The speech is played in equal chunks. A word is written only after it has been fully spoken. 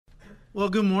Well,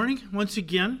 good morning once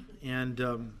again, and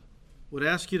would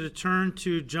ask you to turn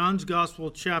to John's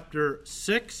Gospel, chapter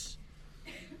 6,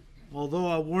 although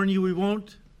I'll warn you we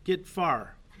won't get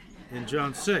far in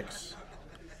John 6.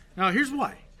 Now, here's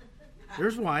why.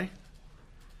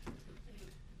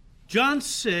 John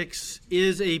 6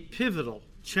 is a pivotal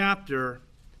chapter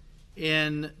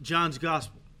in John's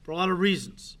Gospel for a lot of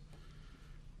reasons.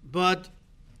 But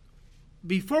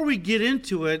before we get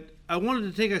into it, I wanted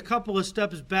to take a couple of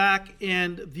steps back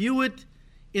and view it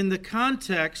in the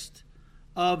context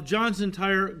of John's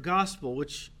entire gospel,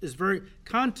 which is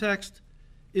context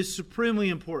is supremely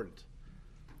important.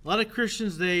 A lot of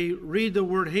Christians, they read the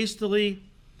word hastily,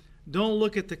 don't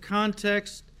look at the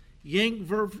context, yank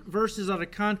verses out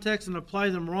of context and apply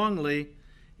them wrongly,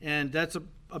 and that's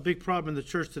a big problem in the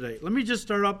church today. Let me just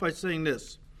start off by saying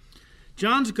this.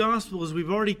 John's gospel, as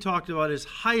we've already talked about, is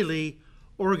highly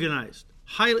organized.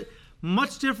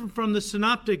 Much different from the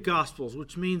synoptic gospels,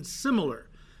 which means similar.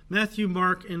 Matthew,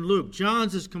 Mark, and Luke.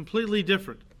 John's is completely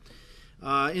different.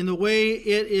 In the way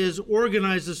it is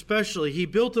organized especially, he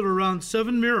built it around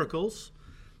 7 miracles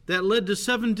that led to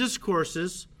 7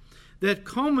 discourses that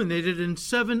culminated in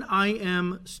 7 I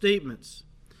am statements.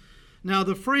 Now,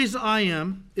 the phrase I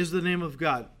am is the name of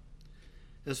God.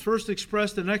 As first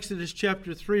expressed in Exodus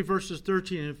chapter 3, verses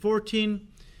 13 and 14,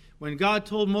 when God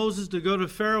told Moses to go to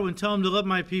Pharaoh and tell him to let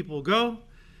my people go,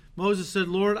 Moses said,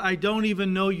 Lord, I don't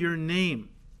even know your name.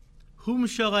 Whom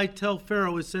shall I tell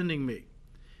Pharaoh is sending me?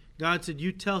 God said,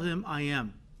 you tell him I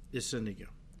am is sending you.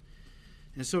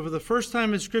 And so for the first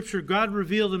time in Scripture, God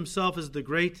revealed himself as the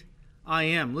great I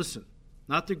am. Listen,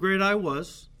 not the great I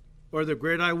was or the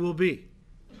great I will be.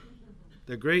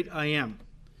 The great I am.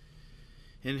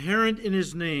 Inherent in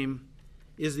his name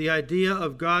is the idea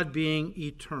of God being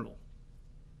eternal,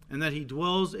 and that he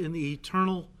dwells in the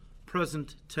eternal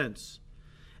present tense.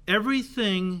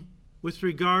 Everything with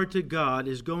regard to God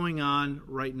is going on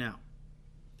right now.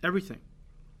 Everything.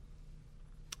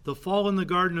 The fall in the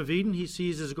Garden of Eden he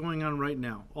sees is going on right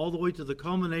now, all the way to the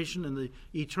culmination in the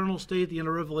eternal state at the end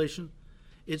of Revelation.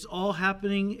 It's all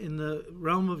happening in the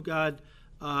realm of God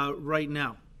right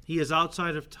now. He is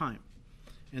outside of time,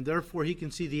 and therefore he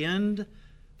can see the end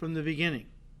from the beginning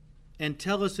and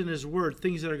tell us in his word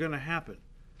things that are going to happen,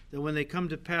 that when they come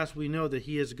to pass, we know that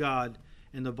he is God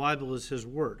and the Bible is his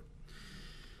word.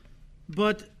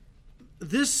 But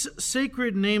this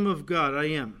sacred name of God, I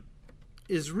am,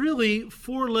 is really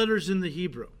 4 letters in the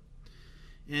Hebrew.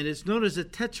 And it's known as a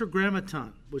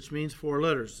tetragrammaton, which means 4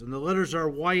 letters. And the letters are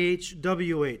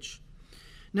YHWH.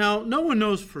 Now, no one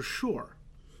knows for sure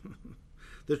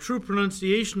the true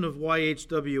pronunciation of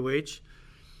YHWH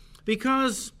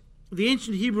because the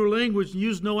ancient Hebrew language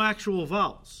used no actual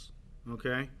vowels.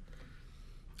 Okay?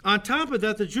 On top of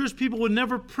that, the Jewish people would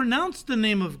never pronounce the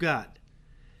name of God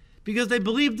because they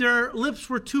believed their lips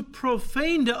were too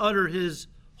profane to utter his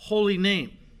holy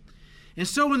name. And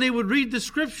so when they would read the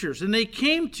scriptures and they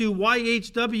came to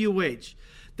YHWH,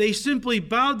 they simply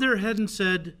bowed their head and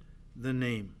said, the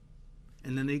name.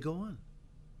 And then they go on.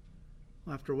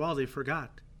 Well, after a while, they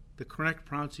forgot the correct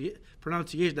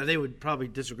pronunciation. Now, they would probably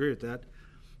disagree with that.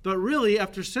 But really,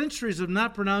 after centuries of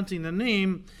not pronouncing the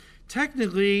name,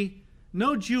 technically,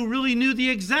 no Jew really knew the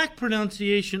exact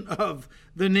pronunciation of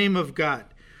the name of God.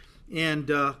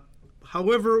 And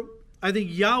however, I think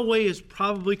Yahweh is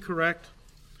probably correct,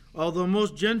 although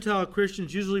most Gentile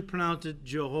Christians usually pronounce it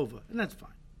Jehovah, and that's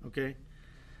fine, okay?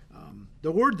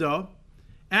 The word, though,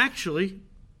 actually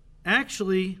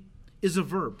is a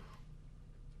verb.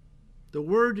 The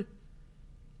word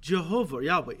Jehovah,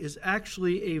 Yahweh, is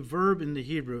actually a verb in the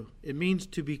Hebrew. It means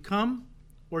to become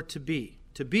or to be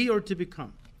or to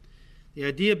become. The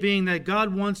idea being that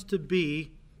God wants to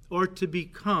be or to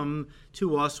become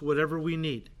to us whatever we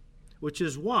need, which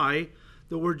is why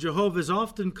the word Jehovah is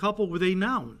often coupled with a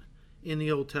noun in the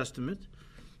Old Testament.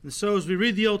 And so as we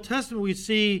read the Old Testament, we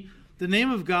see the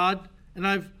name of God, and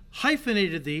I've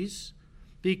hyphenated these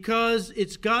because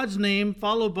it's God's name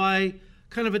followed by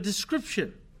kind of a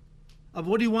description of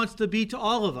what he wants to be to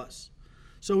all of us.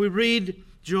 So we read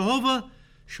Jehovah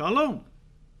Shalom.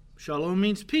 Shalom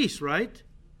means peace, right?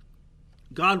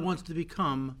 God wants to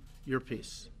become your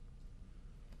peace.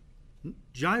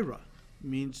 Jireh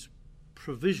means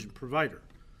provision, provider.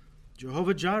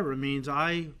 Jehovah Jireh means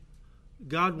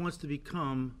God wants to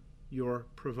become your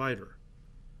provider.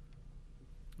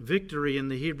 Victory in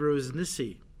the Hebrew is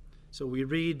Nissi. So we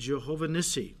read Jehovah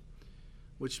Nissi,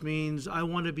 which means I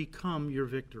want to become your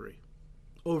victory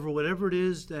over whatever it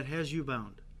is that has you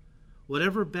bound,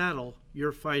 whatever battle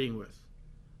you're fighting with,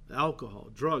 alcohol,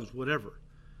 drugs, whatever.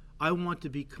 I want to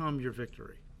become your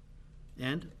victory.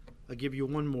 And I'll give you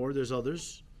one more. There's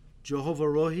others. Jehovah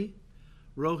Rohi.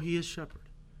 Rohi is shepherd.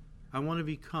 I want to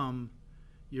become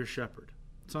your shepherd.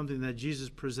 Something that Jesus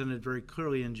presented very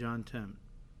clearly in John 10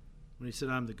 when he said,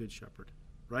 I'm the good shepherd.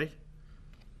 Right?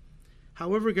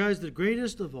 However, guys, the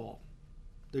greatest of all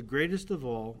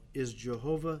is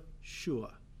Jehovah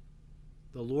Shua.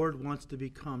 The Lord wants to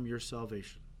become your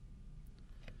salvation.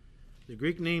 The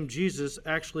Greek name Jesus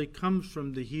actually comes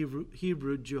from the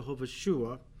Hebrew Jehovah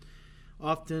Shua.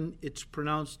 Often it's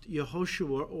pronounced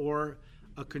Yehoshua or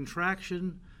a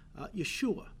contraction,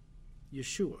 Yeshua.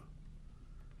 Yeshua.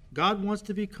 God wants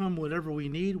to become whatever we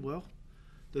need. Well,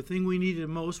 the thing we need the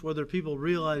most, whether people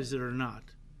realize it or not,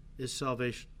 is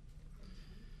salvation.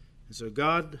 And so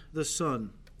God the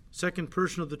Son, second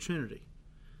person of the Trinity,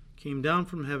 came down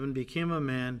from heaven, became a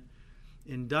man,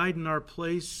 and died in our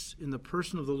place in the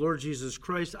person of the Lord Jesus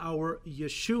Christ. Our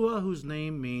Yeshua, whose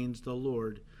name means the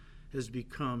Lord, has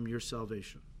become your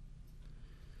salvation.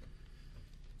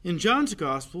 In John's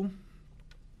Gospel,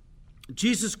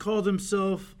 Jesus called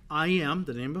himself I Am,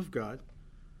 the name of God,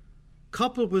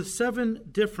 coupled with 7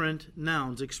 different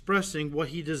nouns expressing what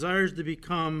he desires to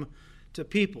become to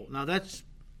people. Now that's,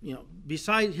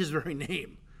 beside his very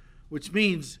name, which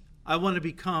means I want to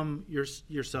become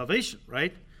your salvation,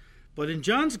 right? But in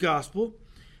John's Gospel,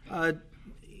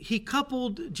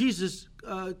 Jesus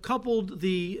coupled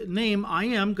the name I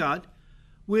Am God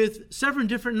with 7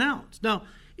 different nouns. Now,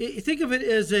 think of it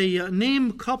as a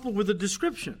name coupled with a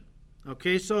description.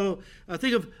 Okay, so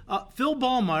think of Phil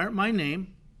Ballmeyer, my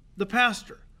name, the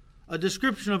pastor, a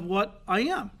description of what I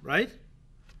am, right?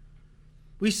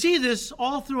 We see this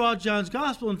all throughout John's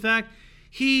Gospel. In fact,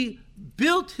 he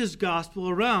built his Gospel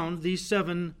around these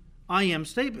 7 I Am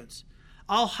statements.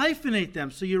 I'll hyphenate them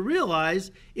so you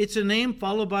realize it's a name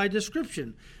followed by a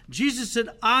description. Jesus said,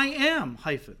 I am,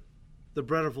 the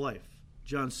bread of life,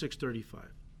 John 6:35.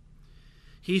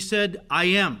 He said, I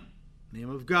am, name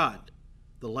of God,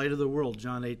 the light of the world,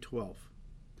 John 8:12.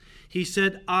 He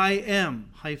said, I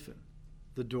am,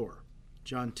 the door,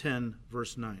 John 10,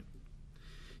 verse 9.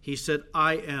 He said,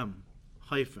 I am,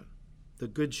 the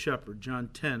good shepherd, John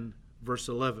 10, verse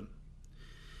 11.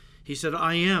 He said,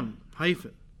 I am,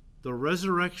 the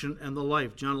resurrection and the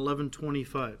life, John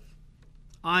 11:25.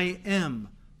 I am,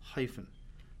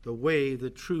 the way, the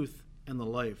truth, and the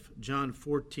life, John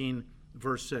 14,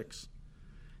 verse 6.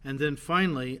 And then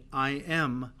finally, I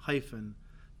am,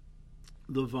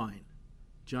 the vine,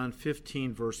 John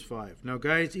 15, verse 5. Now,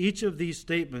 guys, each of these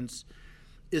statements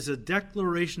is a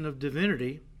declaration of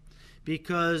divinity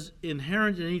because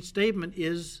inherent in each statement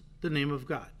is the name of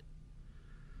God.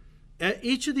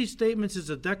 Each of these statements is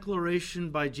a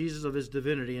declaration by Jesus of his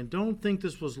divinity, and don't think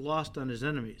this was lost on his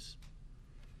enemies.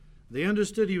 They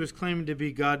understood he was claiming to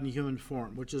be God in human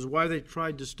form, which is why they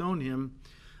tried to stone him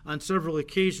on several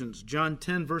occasions. John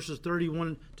 10, verses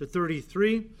 31 to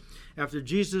 33, after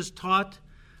Jesus taught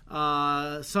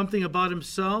something about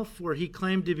himself where he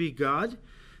claimed to be God,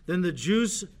 then the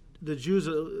Jewish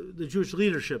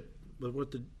leadership, what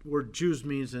the word Jews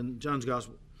means in John's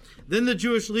Gospel, then the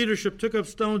Jewish leadership took up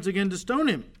stones again to stone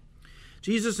him.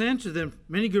 Jesus answered them,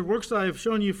 many good works I have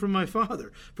shown you from my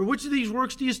Father. For which of these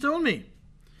works do you stone me?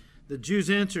 The Jews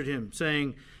answered him,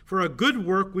 saying, for a good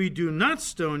work we do not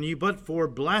stone you, but for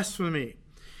blasphemy.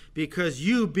 Because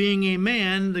you, being a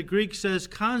man, the Greek says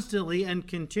constantly and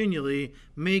continually,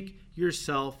 make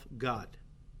yourself God.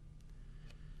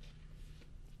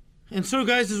 And so,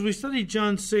 guys, as we study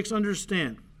John 6,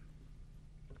 understand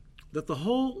that the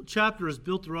whole chapter is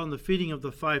built around the feeding of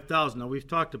the 5,000. Now, we've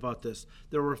talked about this.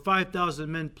 There were 5,000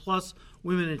 men plus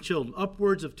women and children,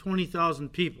 upwards of 20,000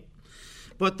 people.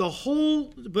 But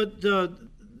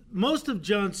most of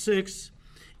John 6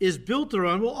 is built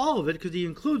around, well, all of it, because he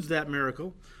includes that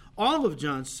miracle. All of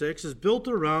John 6 is built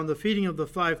around the feeding of the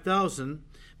 5,000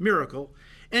 miracle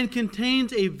and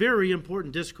contains a very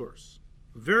important discourse,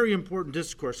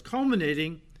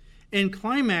 culminating and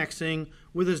climaxing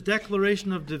with his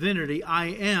declaration of divinity, I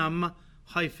am,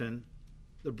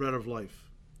 the bread of life.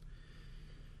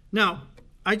 Now,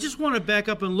 I just want to back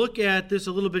up and look at this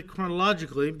a little bit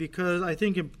chronologically because I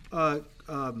think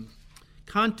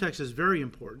context is very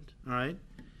important, all right?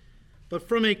 But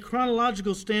from a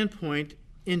chronological standpoint,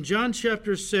 in John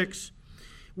chapter 6,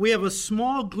 we have a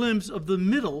small glimpse of the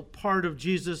middle part of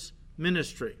Jesus'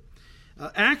 ministry.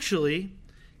 Actually,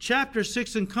 chapter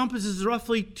 6 encompasses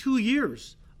roughly 2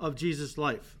 years of Jesus'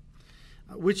 life,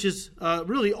 which is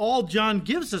really all John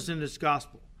gives us in this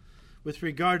gospel with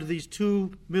regard to these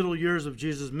 2 middle years of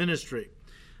Jesus' ministry.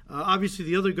 Obviously,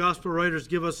 the other gospel writers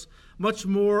give us a much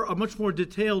more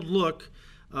detailed look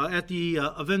at the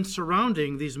events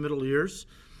surrounding these middle years.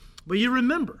 But you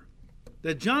remember,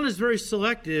 that John is very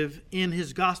selective in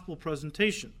his gospel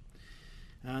presentation.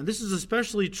 This is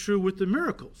especially true with the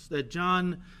miracles that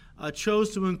John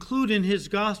chose to include in his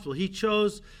gospel. He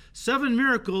chose 7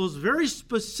 miracles very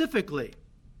specifically,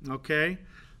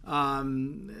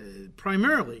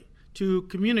 primarily to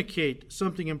communicate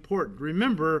something important.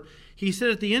 Remember, he said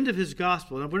at the end of his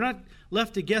gospel, and we're not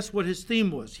left to guess what his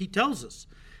theme was. He tells us,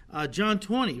 John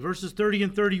 20, verses 30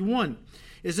 and 31,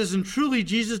 it says, "And truly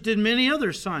Jesus did many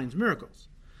other signs, miracles,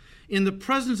 in the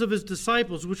presence of his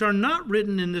disciples, which are not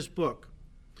written in this book.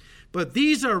 But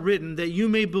these are written that you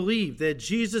may believe that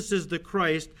Jesus is the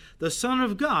Christ, the Son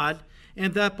of God,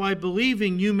 and that by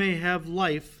believing you may have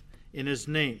life in his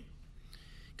name."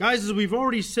 Guys, as we've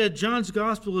already said, John's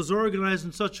gospel is organized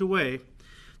in such a way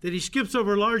that he skips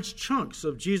over large chunks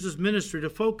of Jesus' ministry to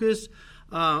focus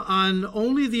on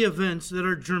only the events that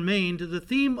are germane to the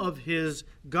theme of his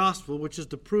gospel, which is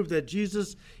to prove that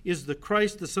Jesus is the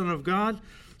Christ, the Son of God,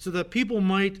 so that people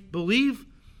might believe,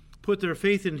 put their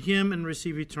faith in him, and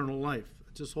receive eternal life.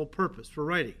 That's his whole purpose for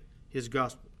writing his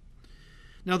gospel.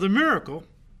 Now, the miracle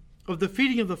of the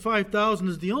feeding of the 5,000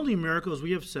 is the only miracle, as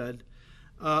we have said,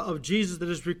 of Jesus that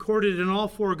is recorded in all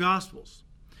 4 gospels.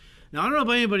 Now, I don't know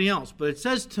about anybody else, but it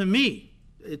says to me,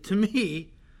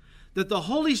 that the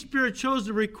Holy Spirit chose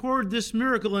to record this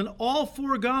miracle in all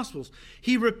 4 gospels.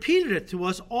 He repeated it to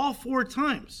us all 4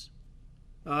 times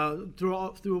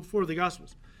through 4 of the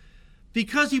gospels,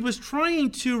 because he was trying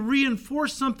to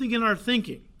reinforce something in our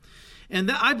thinking. And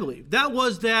that, I believe, that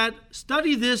was that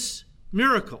study this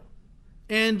miracle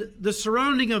and the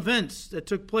surrounding events that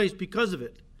took place because of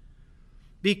it.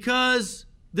 Because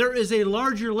there is a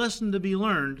larger lesson to be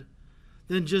learned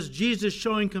than just Jesus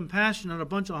showing compassion on a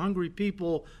bunch of hungry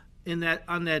people on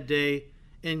that day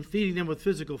and feeding them with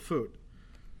physical food.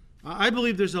 I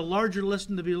believe there's a larger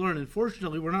lesson to be learned.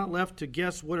 Unfortunately, we're not left to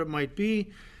guess what it might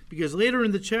be, because later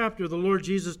in the chapter, the Lord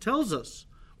Jesus tells us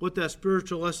what that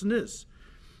spiritual lesson is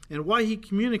and why he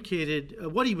communicated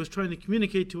what he was trying to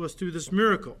communicate to us through this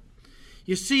miracle.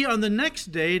 You see, on the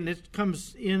next day, and it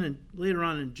comes in and later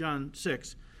on in John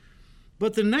 6,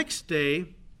 but the next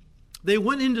day, they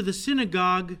went into the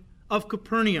synagogue of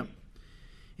Capernaum,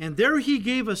 and there he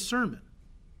gave a sermon.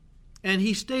 And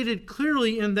he stated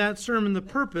clearly in that sermon the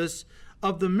purpose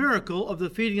of the miracle of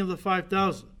the feeding of the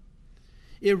 5,000.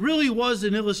 It really was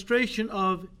an illustration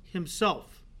of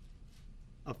himself,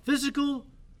 a physical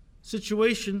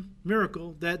situation,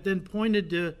 miracle, that then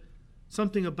pointed to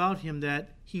something about him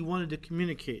that he wanted to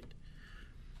communicate.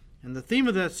 And the theme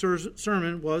of that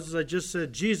sermon was, as I just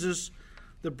said, Jesus,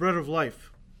 the bread of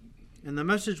life. And the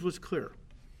message was clear,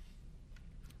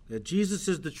 that Jesus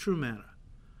is the true manna,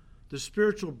 the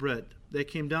spiritual bread that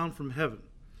came down from heaven.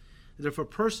 That if a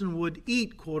person would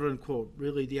eat, quote unquote,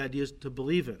 really the idea is to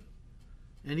believe in,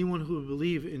 anyone who would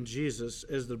believe in Jesus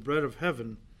as the bread of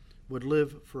heaven would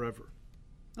live forever.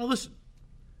 Now listen,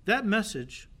 that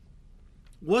message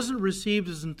wasn't received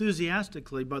as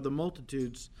enthusiastically by the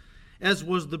multitudes as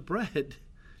was the bread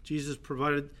Jesus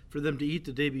provided for them to eat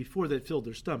the day before that filled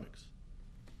their stomachs.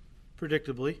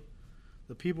 Predictably,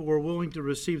 the people were willing to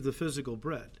receive the physical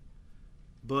bread,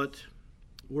 but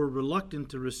were reluctant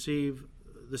to receive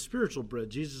the spiritual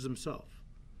bread, Jesus himself.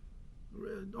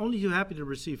 Only you happy to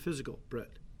receive physical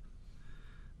bread.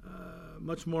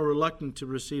 Much more reluctant to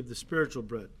receive the spiritual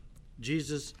bread,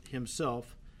 Jesus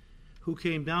himself, who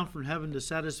came down from heaven to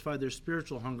satisfy their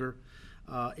spiritual hunger,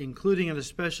 including and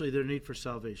especially their need for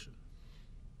salvation.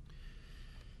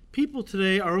 People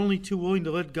today are only too willing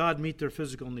to let God meet their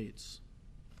physical needs,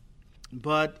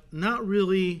 but not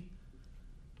really.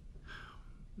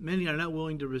 Many are not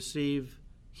willing to receive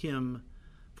him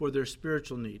for their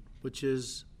spiritual need, which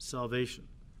is salvation.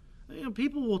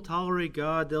 People will tolerate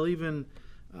God. They'll even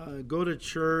go to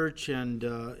church and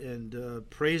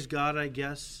praise God, I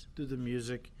guess, through the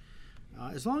music,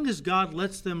 as long as God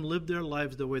lets them live their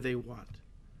lives the way they want.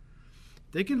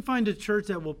 They can find a church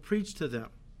that will preach to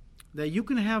them that you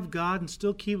can have God and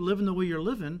still keep living the way you're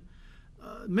living.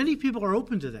 Many people are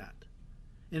open to that.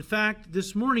 In fact,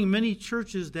 this morning, many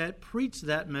churches that preach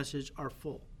that message are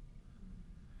full.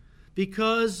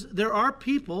 Because there are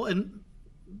people, and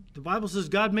the Bible says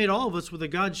God made all of us with a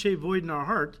God-shaped void in our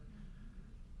heart.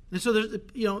 And so,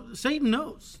 Satan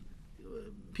knows.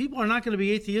 People are not going to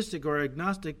be atheistic or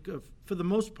agnostic for the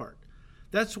most part.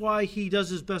 That's why he does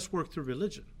his best work through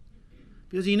religion.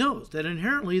 Because he knows that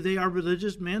inherently they are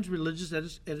religious, man's religious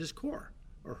at his core,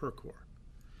 or her core.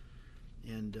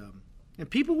 And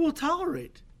people will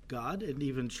tolerate God and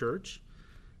even church.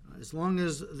 as long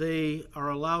as they are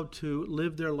allowed to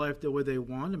live their life the way they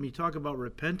want. I mean, talk about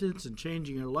repentance and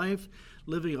changing your life,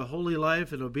 living a holy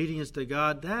life and obedience to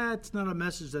God. That's not a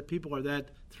message that people are that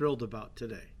thrilled about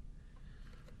today.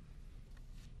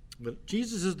 But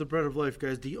Jesus is the bread of life,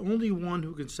 guys, the only one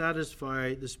who can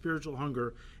satisfy the spiritual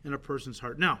hunger in a person's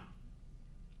heart. Now,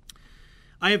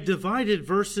 I have divided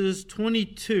verses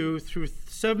 22 through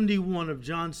 71 of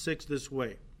John 6 this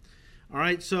way. All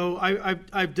right, so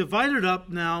I've divided up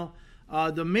now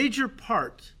the major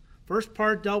part. First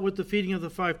part dealt with the feeding of the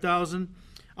 5,000.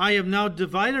 I have now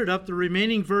divided up the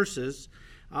remaining verses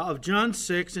of John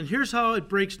 6, and here's how it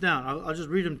breaks down. I'll just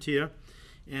read them to you.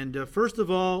 And first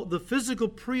of all, the physical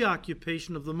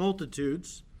preoccupation of the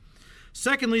multitudes.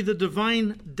 Secondly, the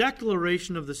divine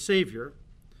declaration of the Savior.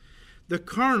 The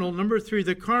carnal, number 3,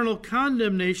 the carnal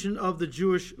condemnation of the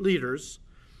Jewish leaders.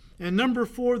 And number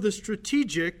 4, the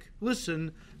strategic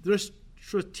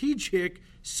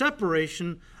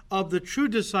separation of the true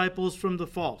disciples from the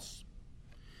false.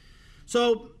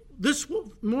 So this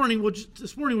morning we're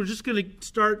just going to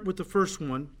start with the first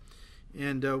one,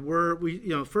 and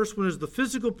first one is the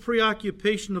physical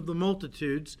preoccupation of the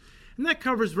multitudes, and that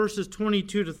covers verses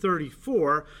 22 to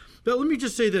 34. But let me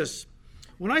just say this: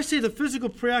 when I say the physical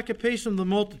preoccupation of the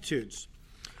multitudes,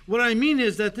 what I mean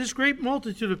is that this great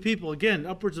multitude of people, again,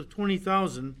 upwards of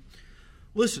 20,000,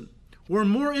 listen, were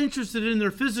more interested in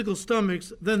their physical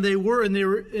stomachs than they were in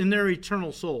their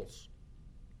eternal souls.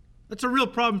 That's a real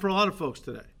problem for a lot of folks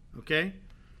today, okay?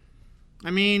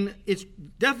 I mean, it's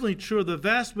definitely true of the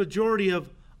vast majority of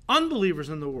unbelievers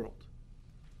in the world.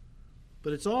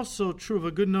 But it's also true of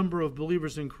a good number of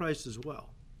believers in Christ as well.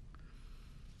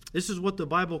 This is what the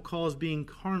Bible calls being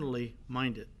carnally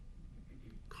minded.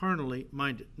 Carnally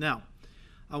minded. Now,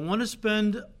 I want to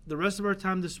spend the rest of our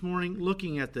time this morning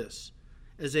looking at this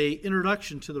as an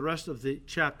introduction to the rest of the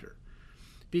chapter,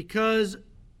 because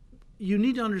you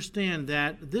need to understand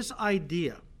that this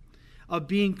idea of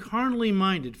being carnally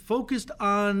minded, focused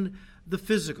on the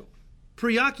physical,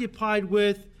 preoccupied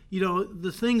with,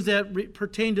 the things that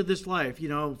pertain to this life,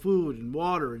 food and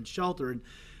water and shelter, and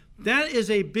that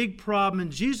is a big problem.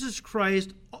 And Jesus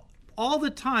Christ, all the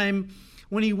time,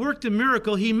 when he worked a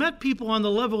miracle, he met people on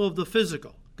the level of the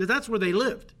physical, because that's where they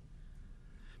lived.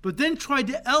 But then tried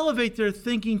to elevate their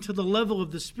thinking to the level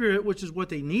of the Spirit, which is what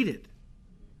they needed.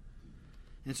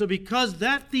 And so because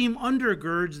that theme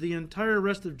undergirds the entire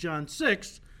rest of John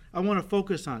 6, I want to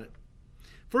focus on it.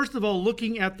 First of all,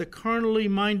 looking at the carnally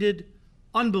minded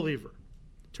unbeliever.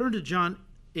 Turn to John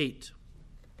 8.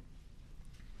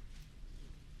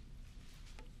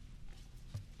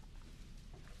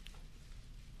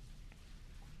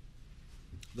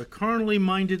 The carnally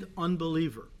minded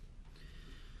unbeliever.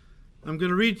 I'm going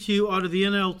to read to you out of the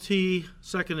NLT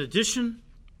second edition,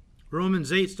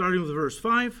 Romans 8, starting with verse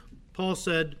 5. Paul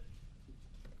said,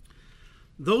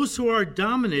 "Those who are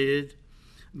dominated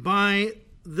by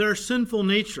their sinful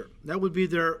nature," that would be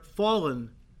their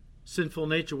fallen sinful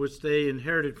nature, which they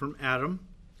inherited from Adam,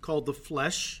 called the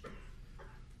flesh.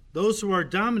 Those who are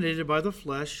dominated by the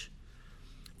flesh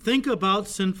think about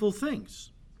sinful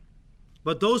things.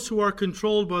 But those who are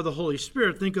controlled by the Holy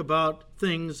Spirit think about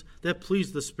things that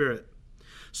please the Spirit.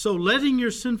 So letting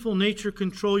your sinful nature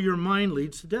control your mind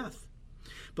leads to death.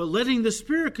 But letting the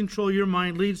Spirit control your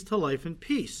mind leads to life and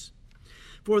peace.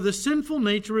 For the sinful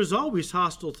nature is always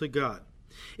hostile to God.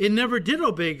 It never did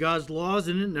obey God's laws,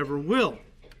 and it never will.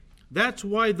 That's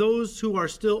why those who are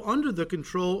still under the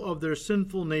control of their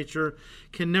sinful nature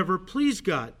can never please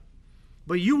God.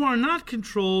 But you are not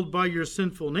controlled by your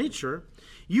sinful nature.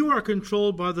 You are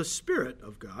controlled by the Spirit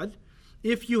of God,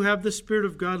 if you have the Spirit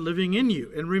of God living in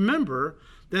you. And remember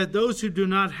that those who do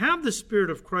not have the Spirit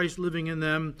of Christ living in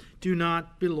them do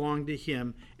not belong to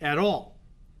him at all.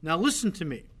 Now listen to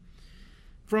me.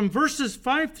 From verses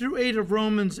 5 through 8 of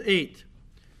Romans 8,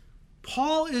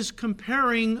 Paul is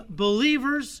comparing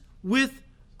believers with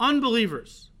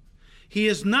unbelievers. He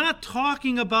is not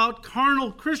talking about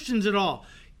carnal Christians at all.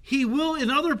 He will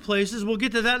in other places. We'll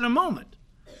get to that in a moment.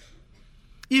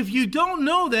 If you don't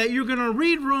know that, you're going to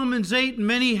read Romans 8, and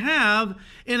many have,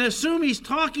 and assume he's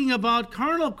talking about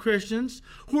carnal Christians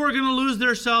who are going to lose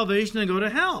their salvation and go to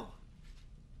hell.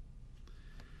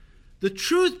 The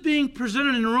truth being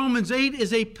presented in Romans 8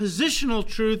 is a positional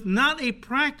truth, not a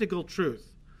practical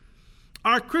truth.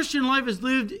 Our Christian life is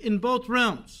lived in both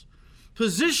realms.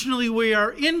 Positionally, we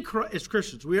are in Christ, as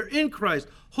Christians. We are in Christ,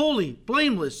 holy,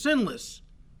 blameless, sinless,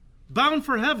 bound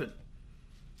for heaven.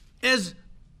 As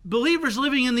believers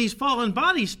living in these fallen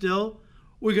bodies still,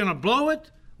 we're going to blow it.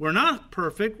 We're not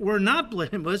perfect. We're not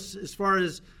blameless as far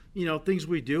as, things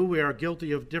we do. We are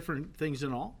guilty of different things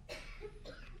and all.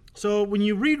 So when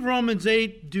you read Romans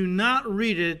 8, do not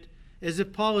read it as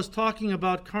if Paul is talking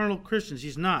about carnal Christians.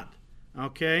 He's not.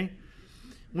 Okay?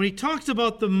 When he talks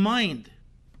about the mind,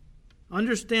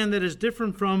 understand that it's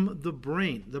different from the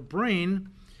brain. The brain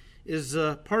is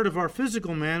part of our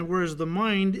physical man, whereas the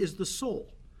mind is the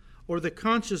soul, or the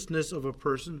consciousness of a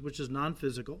person, which is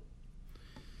non-physical.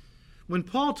 When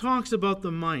Paul talks about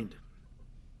the mind,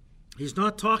 he's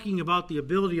not talking about the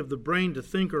ability of the brain to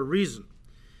think or reason.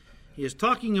 He is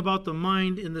talking about the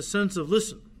mind in the sense of,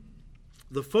 listen,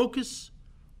 the focus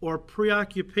or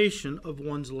preoccupation of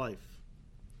one's life.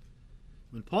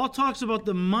 When Paul talks about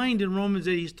the mind in Romans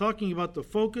 8, he's talking about the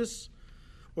focus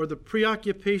or the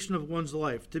preoccupation of one's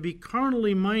life. To be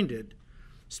carnally minded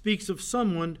speaks of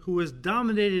someone who is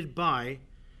dominated by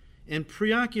and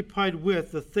preoccupied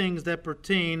with the things that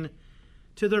pertain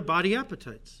to their body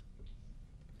appetites.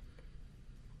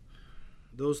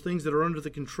 Those things that are under the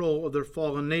control of their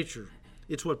fallen nature.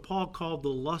 It's what Paul called the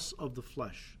lust of the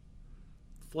flesh.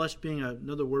 Flesh being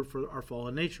another word for our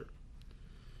fallen nature.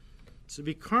 To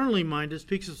be carnally minded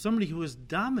speaks of somebody who is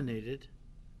dominated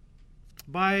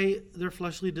by their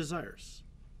fleshly desires.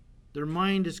 Their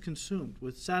mind is consumed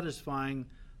with satisfying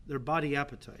their body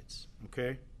appetites.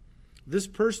 Okay? This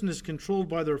person is controlled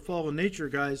by their fallen nature,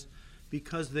 guys,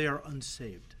 because they are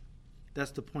unsaved.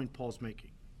 That's the point Paul's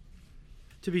making.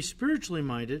 To be spiritually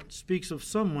minded speaks of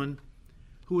someone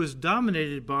who is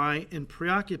dominated by and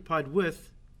preoccupied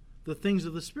with the things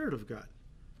of the Spirit of God.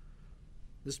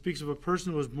 This speaks of a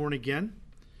person who was born again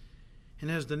and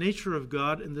has the nature of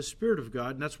God and the Spirit of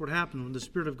God. And that's what happens when the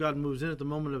Spirit of God moves in at the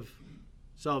moment of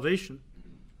salvation.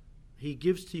 He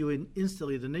gives to you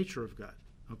instantly the nature of God.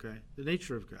 Okay? The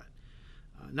nature of God.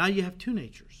 Now you have two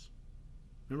natures.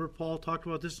 Remember Paul talked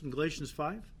about this in Galatians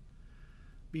 5?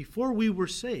 Before we were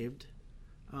saved,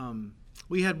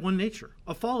 we had one nature,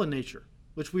 a fallen nature,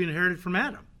 which we inherited from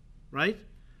Adam, right?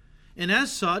 And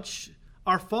as such,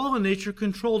 our fallen nature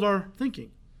controlled our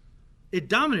thinking. It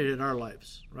dominated our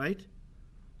lives, right?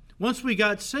 Once we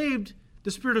got saved,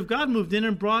 the Spirit of God moved in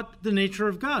and brought the nature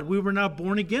of God. We were now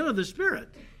born again of the Spirit.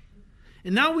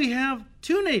 And now we have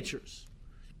two natures.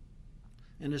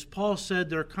 And as Paul said,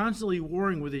 they're constantly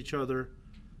warring with each other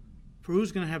for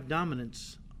who's going to have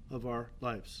dominance of our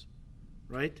lives,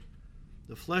 right?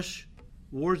 The flesh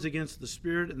wars against the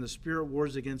Spirit, and the Spirit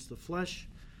wars against the flesh.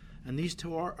 And these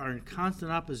two are in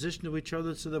constant opposition to each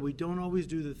other so that we don't always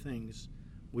do the things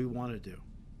we want to do,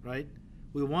 right?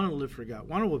 We want to live for God,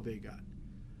 want to obey God.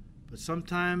 But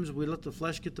sometimes we let the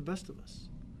flesh get the best of us.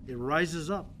 It rises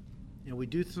up, and we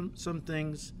do some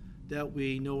things that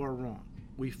we know are wrong.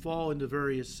 We fall into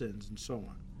various sins and so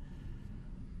on.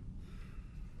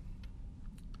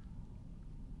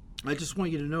 I just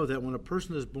want you to know that when a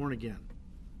person is born again,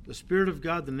 the Spirit of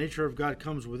God, the nature of God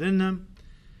comes within them.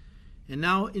 And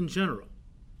now, in general,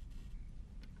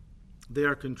 they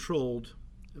are controlled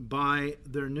by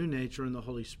their new nature in the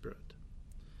Holy Spirit.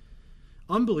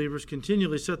 Unbelievers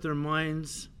continually set their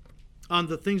minds on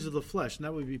the things of the flesh, and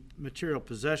that would be material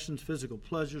possessions, physical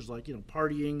pleasures like,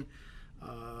 partying,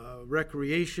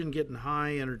 recreation, getting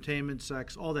high, entertainment,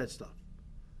 sex, all that stuff.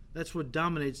 That's what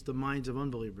dominates the minds of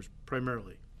unbelievers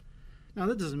primarily. Now,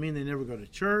 that doesn't mean they never go to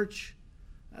church.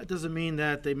 That doesn't mean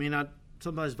that they may not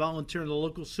sometimes volunteer in the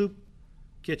local soup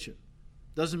kitchen.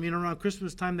 Doesn't mean around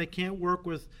Christmas time they can't work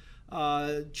with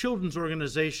children's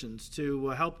organizations to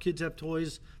help kids have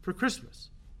toys for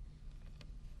Christmas.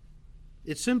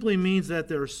 It simply means that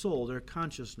their soul, their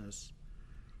consciousness,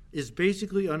 is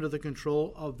basically under the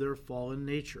control of their fallen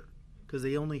nature, because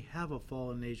they only have a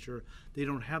fallen nature. They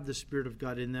don't have the Spirit of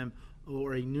God in them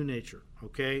or a new nature,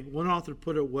 okay? One author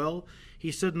put it well.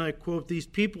 He said, and I quote, "These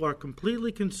people are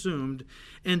completely consumed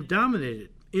and dominated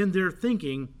in their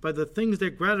thinking by the things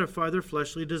that gratify their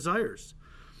fleshly desires.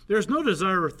 There is no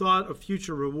desire or thought of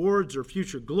future rewards or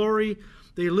future glory.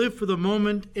 They live for the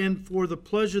moment and for the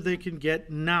pleasure they can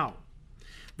get now.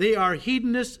 They are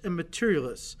hedonists and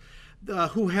materialists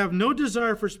who have no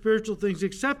desire for spiritual things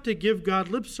except to give God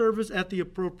lip service at the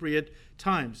appropriate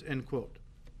times," end quote.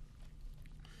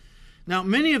 Now,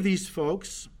 many of these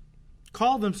folks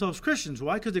call themselves Christians.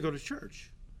 Why? Because they go to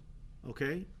church.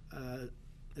 Okay?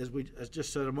 As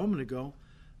just said a moment ago,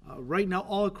 right now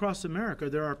all across America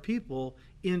there are people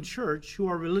in church who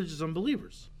are religious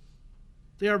unbelievers.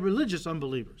 They are religious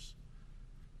unbelievers.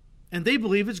 And they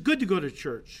believe it's good to go to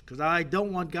church because I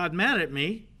don't want God mad at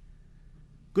me.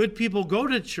 Good people go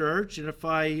to church, and if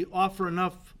I offer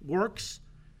enough works,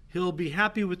 he'll be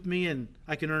happy with me and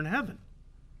I can earn heaven.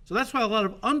 So that's why a lot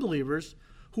of unbelievers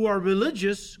who are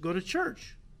religious go to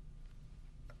church.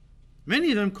 Many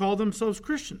of them call themselves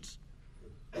Christians.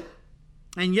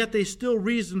 and yet they still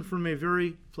reason from a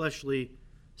very fleshly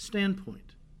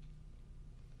standpoint.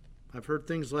 I've heard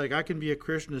things like, I can be a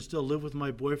Christian and still live with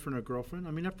my boyfriend or girlfriend.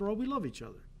 I mean, after all, we love each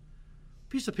other. A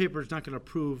piece of paper is not going to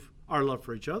prove our love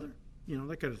for each other,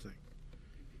 that kind of thing.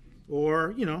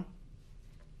 Or,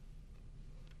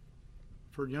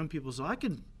 for young people, so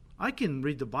I can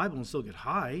read the Bible and still get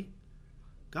high.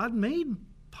 God made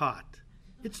pot.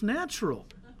 It's natural.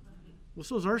 Well,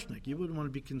 so is arsenic. You wouldn't want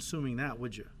to be consuming that,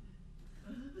 would you?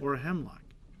 Or a hemlock.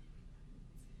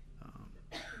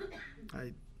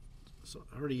 I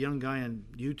heard a young guy on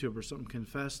YouTube or something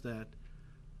confess that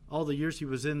all the years he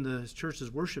was in the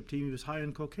church's worship team, he was high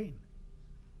on cocaine.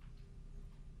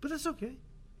 But that's okay.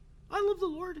 I love the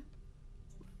Lord.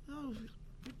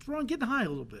 What's wrong getting high a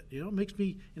little bit?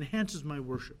 It enhances my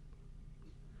worship.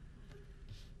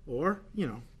 Or,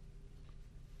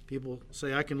 people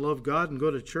say I can love God and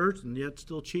go to church and yet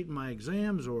still cheat in my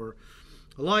exams, or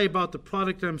lie about the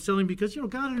product I'm selling because,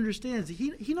 God understands.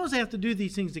 He knows I have to do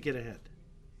these things to get ahead.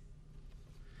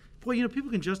 Boy, people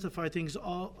can justify things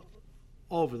all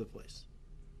over the place.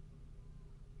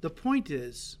 The point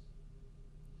is,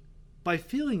 by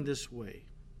feeling this way,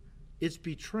 it's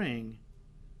betraying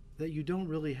that you don't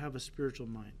really have a spiritual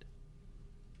mind.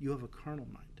 You have a carnal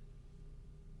mind.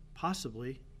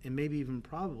 Possibly, and maybe even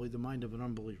probably, the mind of an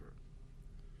unbeliever.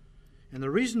 And the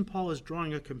reason Paul is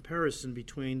drawing a comparison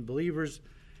between believers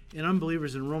and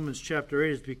unbelievers in Romans chapter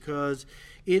 8 is because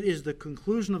it is the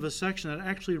conclusion of a section that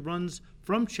actually runs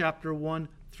from chapter 1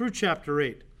 through chapter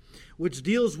 8, which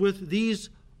deals with these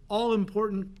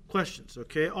all-important questions,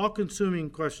 okay?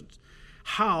 All-consuming questions.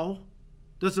 How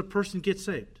does a person get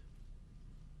saved?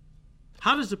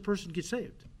 How does a person get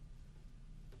saved?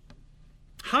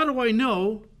 How do I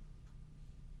know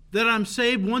that I'm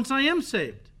saved once I am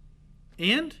saved?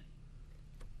 And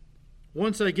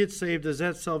once I get saved, is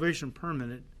that salvation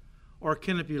permanent, or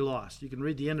can it be lost? You can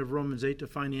read the end of Romans 8 to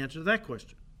find the answer to that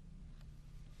question.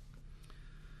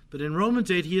 But in Romans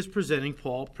 8, he is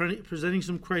Paul presenting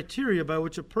some criteria by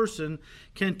which a person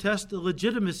can test the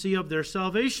legitimacy of their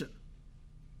salvation.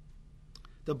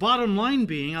 The bottom line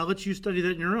being, I'll let you study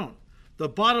that on your own. The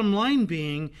bottom line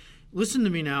being, listen to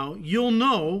me now, you'll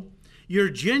know you're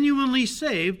genuinely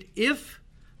saved if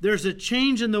there's a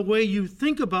change in the way you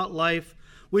think about life,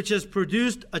 which has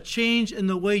produced a change in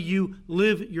the way you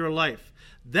live your life.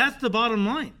 That's the bottom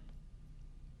line.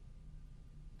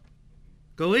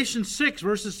 Galatians 6,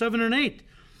 verses 7 and 8.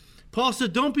 Paul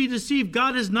said, don't be deceived.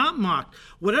 God is not mocked.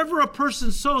 Whatever a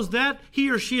person sows, that he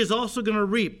or she is also going to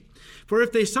reap. For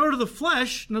if they sow to the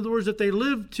flesh, in other words, if they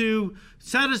live to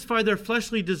satisfy their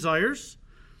fleshly desires,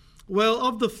 well,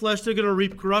 of the flesh, they're going to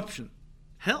reap corruption,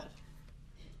 hell.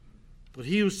 But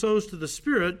he who sows to the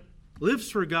Spirit, lives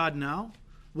for God now,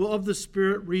 will of the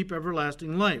Spirit reap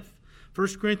everlasting life.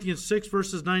 1 Corinthians 6,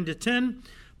 verses 9 to 10,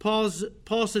 Paul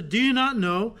said, do you not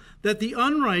know that the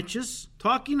unrighteous,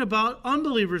 talking about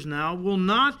unbelievers now, will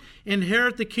not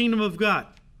inherit the kingdom of God?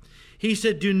 He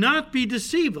said, do not be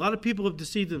deceived. A lot of people have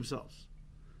deceived themselves.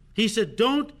 He said,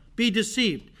 don't be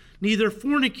deceived. Neither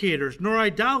fornicators, nor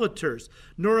idolaters,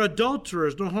 nor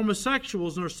adulterers, nor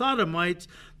homosexuals, nor sodomites,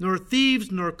 nor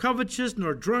thieves, nor covetous,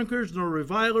 nor drunkards, nor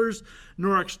revilers,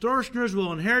 nor extortioners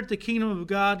will inherit the kingdom of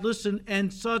God. Listen,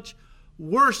 and such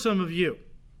were some of you.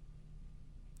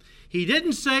 He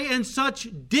didn't say, and such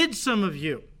did some of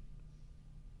you.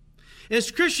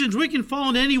 As Christians, we can fall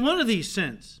into any one of these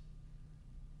sins.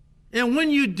 And when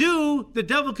you do, the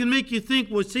devil can make you think,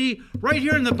 well, see, right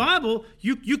here in the Bible,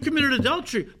 you committed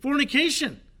adultery,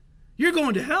 fornication. You're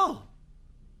going to hell.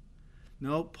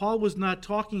 No, Paul was not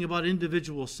talking about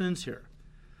individual sins here.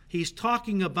 He's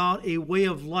talking about a way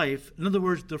of life. In other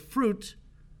words, the fruit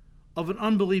of an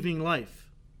unbelieving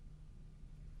life.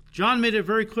 John made it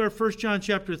very clear, 1 John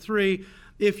chapter 3,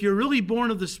 if you're really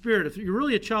born of the Spirit, if you're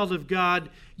really a child of God,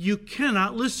 you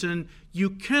cannot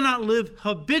live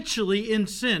habitually in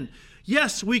sin.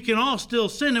 Yes, we can all still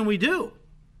sin, and we do.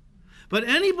 But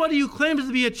anybody who claims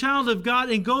to be a child of God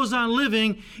and goes on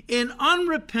living in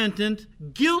unrepentant,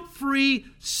 guilt-free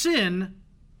sin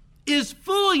is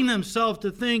fooling themselves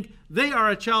to think they are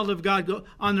a child of God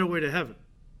on their way to heaven.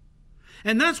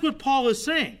 And that's what Paul is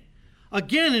saying.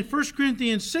 Again, in 1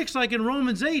 Corinthians 6, like in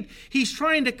Romans 8, he's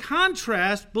trying to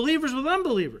contrast believers with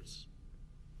unbelievers.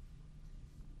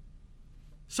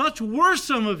 Such were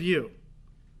some of you.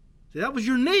 See, that was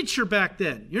your nature back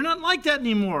then. You're not like that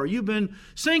anymore. You've been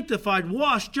sanctified,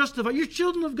 washed, justified. You're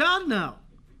children of God now.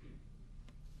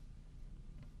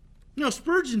 You know,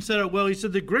 Spurgeon said it well. He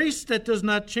said, the grace that does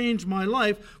not change my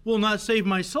life will not save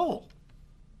my soul.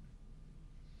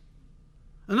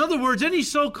 In other words, any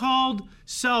so-called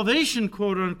salvation,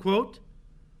 quote unquote,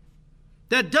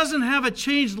 that doesn't have a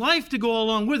changed life to go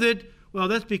along with it, well,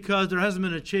 that's because there hasn't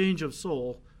been a change of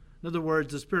soul. In other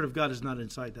words, the Spirit of God is not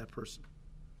inside that person.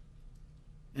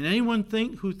 And anyone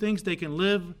who thinks they can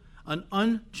live an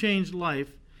unchanged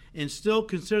life and still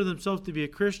consider themselves to be a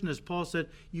Christian, as Paul said,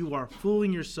 you are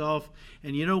fooling yourself.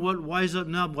 And you know what? Wise up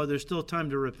now while there's still time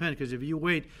to repent, because if you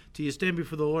wait till you stand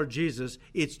before the Lord Jesus,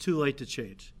 it's too late to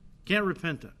change. Can't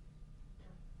repent then.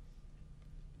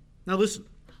 Now listen,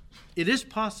 it is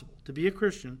possible to be a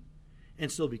Christian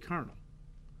and still be carnal.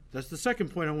 That's the second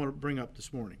point I want to bring up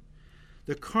this morning.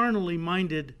 The carnally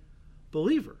minded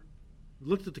believer. We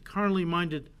looked at the carnally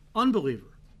minded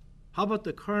unbeliever. How about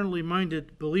the carnally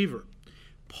minded believer?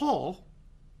 Paul,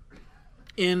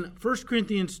 in 1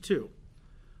 Corinthians 2,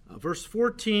 verse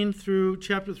 14 through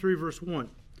chapter 3, verse 1,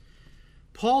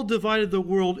 Paul divided the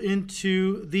world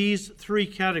into these three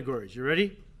categories. You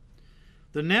ready?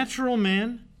 The natural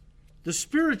man, the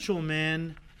spiritual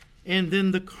man, and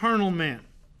then the carnal man.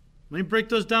 Let me break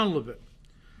those down a little bit.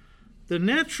 The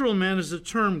natural man is a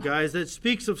term, guys, that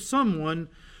speaks of someone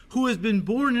who has been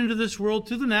born into this world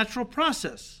through the natural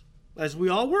process, as we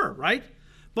all were, right?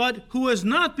 But who has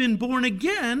not been born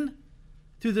again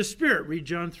through the Spirit. Read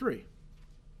John 3.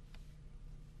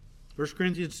 1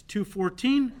 Corinthians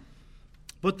 2:14.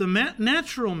 But the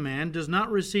natural man does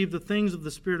not receive the things of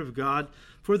the Spirit of God,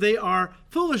 for they are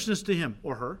foolishness to him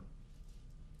or her.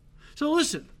 So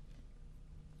listen,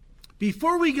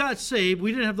 before we got saved,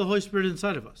 we didn't have the Holy Spirit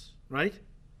inside of us, right?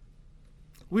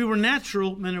 We were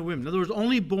natural men and women. In other words,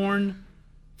 only born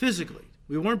physically.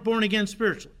 We weren't born again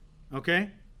spiritually,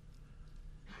 okay?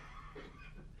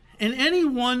 And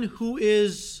anyone who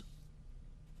is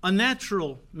a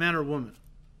natural man or woman,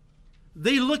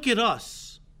 they look at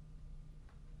us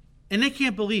and they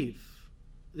can't believe.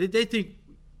 They think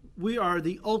we are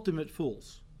the ultimate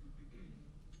fools.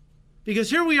 Because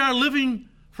here we are living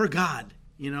for God,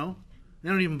 you know. They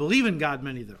don't even believe in God,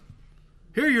 many of them.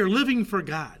 Here you're living for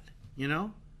God, you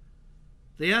know.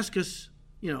 They ask us,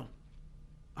 you know,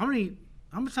 how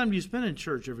much time do you spend in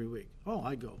church every week? Oh,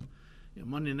 I go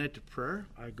Monday night to prayer.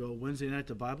 I go Wednesday night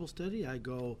to Bible study. I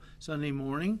go Sunday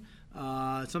morning.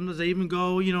 Sometimes I even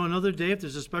go, another day if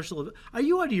there's a special event. Are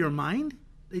you out of your mind?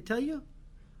 They tell you.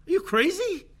 Are you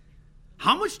crazy?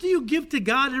 How much do you give to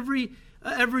God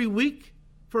every week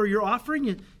for your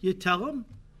offering? You tell them.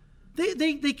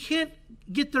 They can't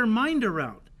get their mind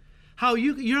around how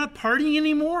you're not partying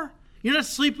anymore. You're not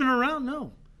sleeping around.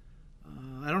 No,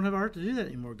 I don't have a heart to do that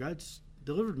anymore. God's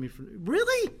delivered me from.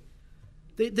 Really?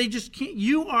 They just can't.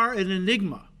 You are an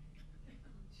enigma.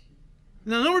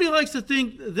 Now, nobody likes to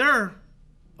think they're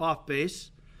off base.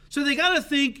 So they got to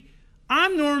think,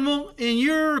 I'm normal and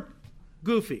you're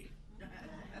goofy.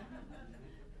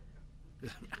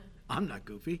 I'm not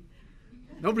goofy.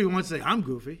 Nobody wants to say I'm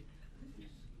goofy.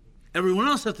 Everyone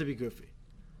else has to be goofy.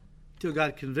 Until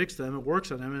God convicts them, it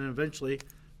works on them, and eventually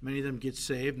many of them get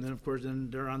saved. And then, of course, then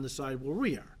they're on the side where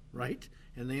we are, right?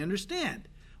 And they understand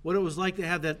what it was like to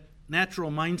have that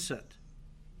natural mindset.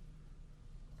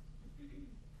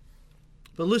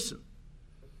 But listen,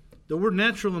 the word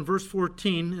natural in verse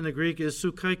 14 in the Greek is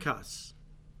sukaikos.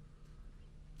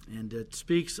 And it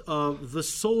speaks of the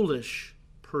soulish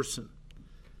person.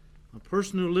 A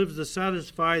person who lives to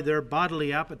satisfy their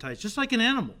bodily appetites, just like an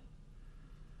animal.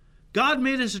 God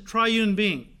made us a triune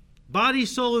being. Body,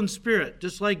 soul, and spirit,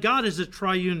 just like God is a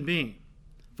triune being.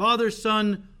 Father,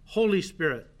 Son, Holy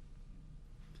Spirit.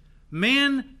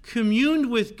 Man communed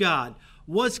with God,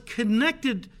 was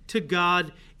connected to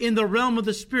God in the realm of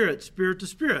the Spirit, spirit to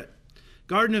spirit.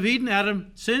 Garden of Eden,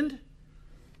 Adam sinned.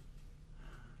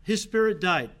 His spirit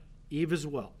died. Eve as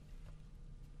well.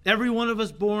 Every one of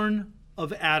us born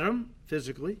of Adam,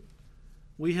 physically,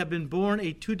 we have been born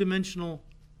a two-dimensional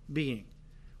being.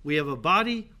 We have a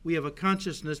body, we have a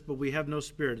consciousness, but we have no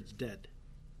spirit. It's dead.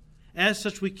 As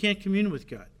such, we can't commune with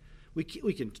God. We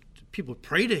can people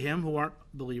pray to him who aren't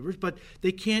believers, but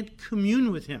they can't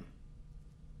commune with him.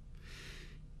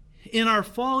 In our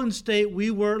fallen state,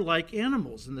 we were like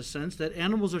animals in the sense that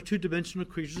animals are two-dimensional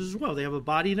creatures as well. They have a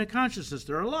body and a consciousness.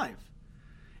 They're alive.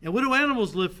 And what do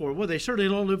animals live for? Well, they certainly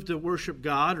don't live to worship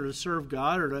God or to serve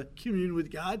God or to commune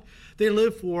with God. They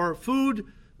live for food,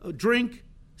 drink,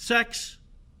 sex,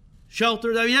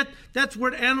 shelter. I mean, that's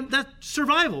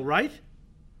survival, right?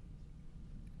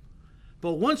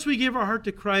 But once we gave our heart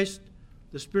to Christ,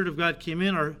 the Spirit of God came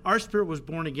in. Our spirit was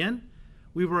born again.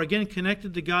 We were again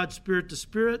connected to God, spirit to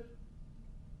spirit.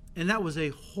 And that was a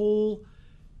whole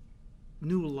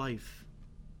new life,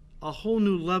 a whole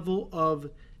new level of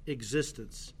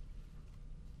existence.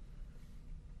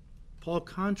 Paul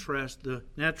contrasts the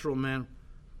natural man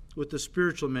with the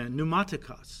spiritual man,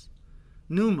 pneumatikos.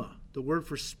 Pneuma, the word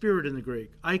for spirit in the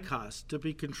Greek, eikos, to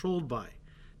be controlled by,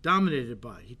 dominated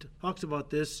by. He talks about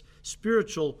this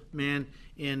spiritual man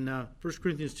in 1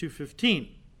 Corinthians 2:15.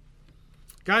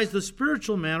 Guys, the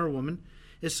spiritual man or woman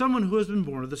is someone who has been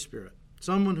born of the Spirit,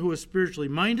 someone who is spiritually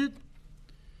minded,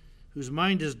 whose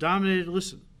mind is dominated,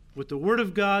 listen, with the Word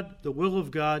of God, the will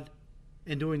of God,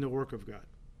 and doing the work of God.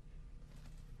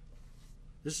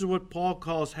 This is what Paul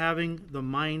calls having the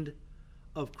mind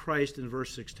of Christ in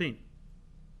verse 16.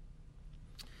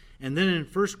 And then in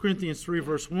 1 Corinthians 3,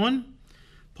 verse 1,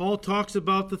 Paul talks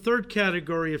about the third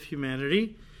category of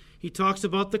humanity. He talks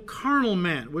about the carnal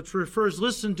man, which refers,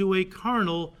 listen, to a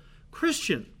carnal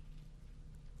Christian.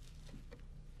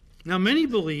 Now, many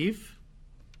believe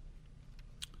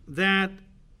that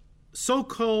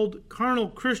so-called carnal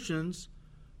Christians,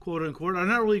 quote unquote, are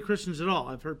not really Christians at all.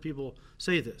 I've heard people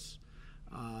say this.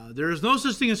 There is no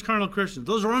such thing as carnal Christians.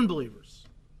 Those are unbelievers,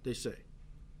 they say.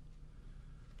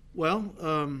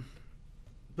 Well,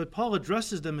 but Paul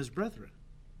addresses them as brethren.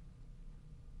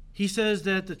 He says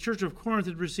that the church of Corinth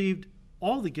had received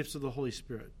all the gifts of the Holy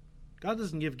Spirit. God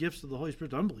doesn't give gifts of the Holy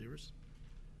Spirit to unbelievers.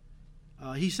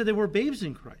 He said they were babes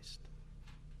in Christ.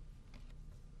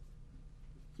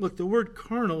 Look, the word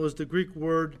carnal is the Greek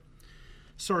word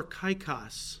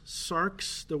sarkikos.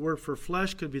 Sarx, the word for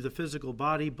flesh, could be the physical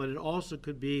body, but it also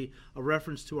could be a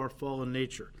reference to our fallen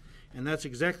nature. And that's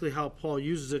exactly how Paul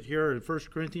uses it here in 1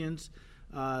 Corinthians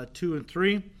 2 and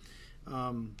 3.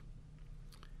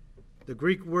 The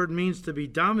Greek word means to be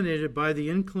dominated by the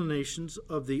inclinations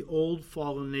of the old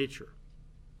fallen nature,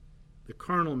 the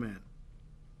carnal man.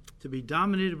 To be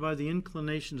dominated by the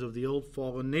inclinations of the old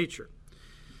fallen nature.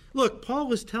 Look, Paul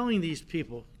was telling these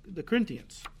people, the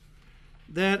Corinthians,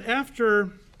 that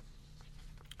after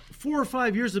 4 or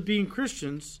 5 years of being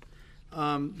Christians,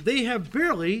 they have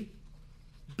barely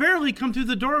come through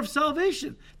the door of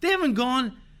salvation. They haven't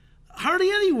gone hardly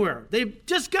anywhere. They've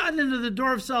just gotten into the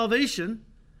door of salvation.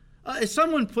 As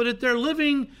someone put it, they're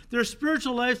living their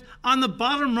spiritual lives on the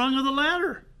bottom rung of the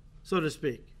ladder, so to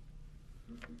speak.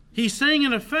 He's saying,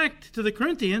 in effect, to the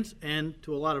Corinthians and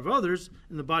to a lot of others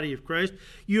in the body of Christ,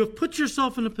 you have put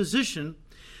yourself in a position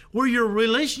where your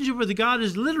relationship with God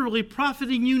is literally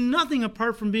profiting you nothing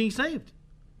apart from being saved.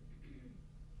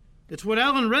 It's what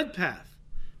Alan Redpath,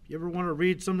 if you ever want to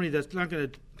read somebody that's not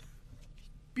going to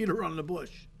beat around the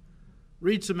bush,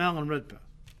 read some Alan Redpath.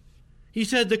 He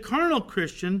said the carnal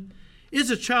Christian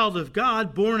is a child of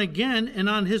God, born again and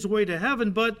on his way to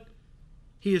heaven, but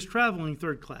he is traveling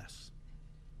third class.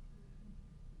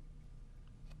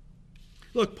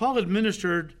 Look, Paul had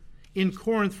ministered in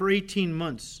Corinth for 18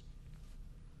 months.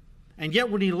 And yet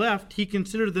when he left, he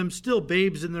considered them still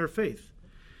babes in their faith.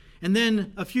 And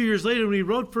then a few years later, when he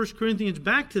wrote 1 Corinthians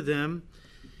back to them,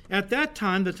 at that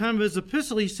time, the time of his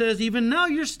epistle, he says, even now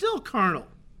you're still carnal,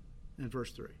 in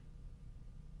verse 3.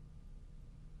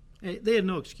 Hey, they had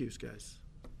no excuse, guys.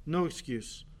 No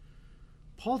excuse.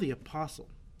 Paul the Apostle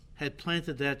had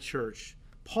planted that church.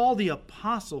 Paul the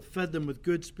Apostle fed them with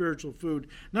good spiritual food,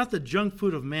 not the junk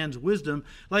food of man's wisdom,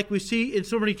 like we see in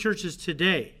so many churches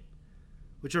today,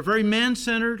 which are very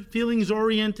man-centered,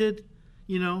 feelings-oriented,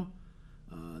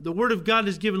 The Word of God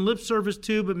is given lip service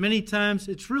to, but many times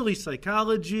it's really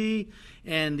psychology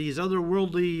and these other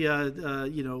worldly,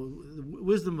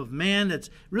 wisdom of man that's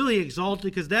really exalted,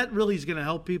 because that really is going to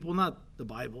help people, not the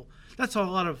Bible. That's how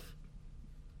a lot of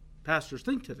pastors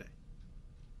think today.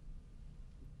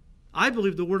 I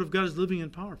believe the Word of God is living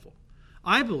and powerful.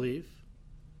 I believe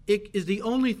it is the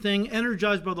only thing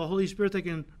energized by the Holy Spirit that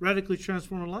can radically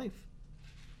transform a life.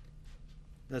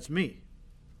 That's me,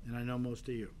 and I know most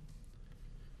of you.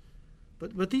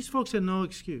 But these folks had no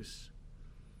excuse.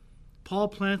 Paul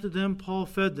planted them, Paul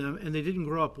fed them, and they didn't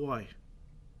grow up. Why?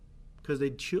 Because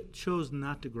they chose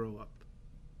not to grow up.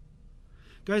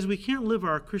 Guys, we can't live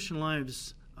our Christian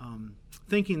lives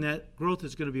thinking that growth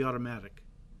is going to be automatic.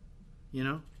 A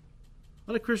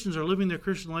lot of Christians are living their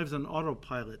Christian lives on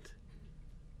autopilot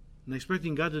and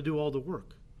expecting God to do all the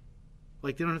work.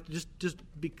 Like they don't have to just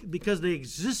because they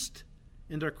exist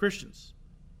and they're Christians.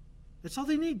 That's all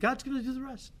they need. God's going to do the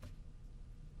rest.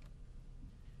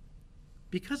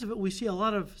 Because of it, we see a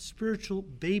lot of spiritual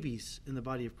babies in the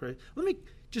body of Christ. Let me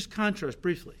just contrast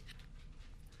briefly.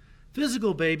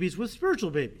 Physical babies with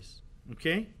spiritual babies,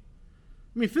 okay?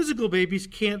 Physical babies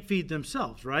can't feed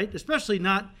themselves, right? Especially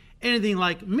not anything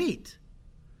like meat.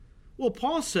 Well,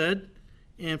 Paul said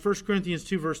in 1 Corinthians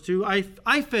 2, verse 2,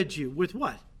 I fed you with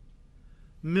what?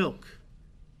 Milk.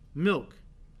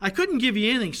 I couldn't give you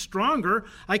anything stronger.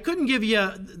 I couldn't give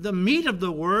you the meat of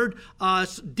the word,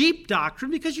 deep doctrine,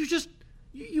 because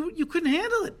you couldn't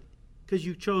handle it, because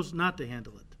you chose not to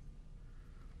handle it.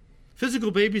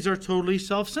 Physical babies are totally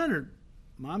self-centered.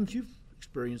 Moms, you've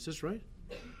experienced this, right?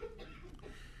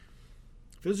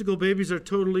 Physical babies are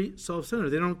totally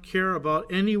self-centered. They don't care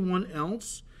about anyone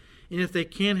else. And if they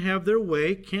can't have their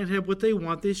way, can't have what they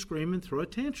want, they scream and throw a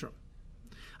tantrum.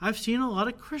 I've seen a lot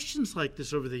of Christians like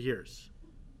this over the years.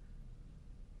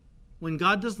 When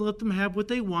God doesn't let them have what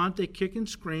they want, they kick and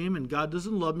scream, and God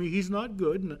doesn't love me, he's not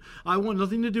good, and I want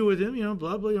nothing to do with him,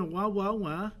 blah, blah, wah, wah,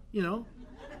 wah,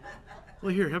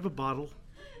 Well, here, have a bottle.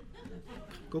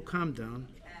 Go calm down.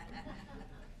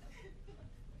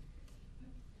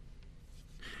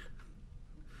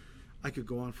 I could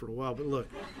go on for a while, but look.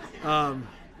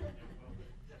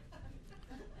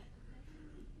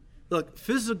 Look,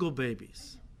 physical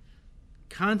babies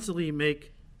constantly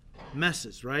make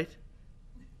messes, right?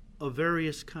 Of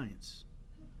various kinds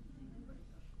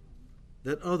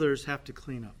that others have to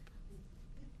clean up.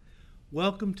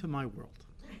 Welcome to my world.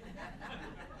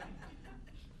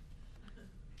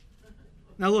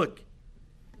 Now look,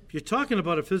 if you're talking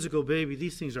about a physical baby,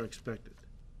 these things are expected.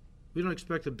 We don't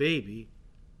expect a baby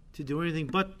to do anything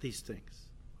but these things,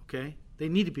 okay? They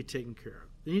need to be taken care of.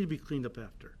 They need to be cleaned up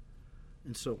after,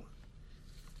 and so on.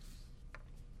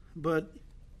 But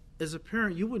as a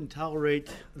parent, you wouldn't tolerate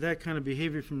that kind of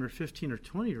behavior from your 15 or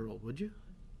 20-year-old, would you?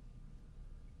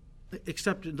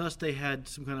 Except unless they had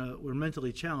some were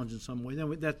mentally challenged in some way, then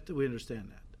we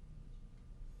understand that.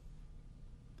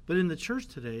 But in the church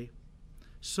today,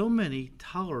 so many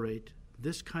tolerate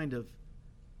this kind of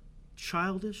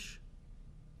childish,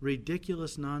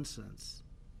 ridiculous nonsense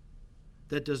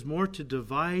that does more to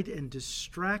divide and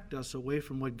distract us away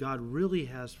from what God really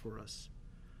has for us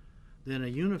than a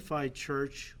unified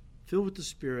church filled with the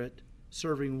Spirit,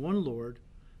 serving one Lord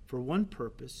for one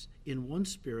purpose, in one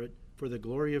Spirit, for the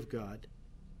glory of God.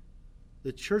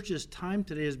 The church's time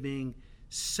today is being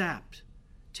sapped,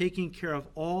 taking care of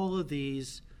all of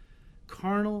these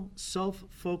carnal,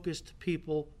 self-focused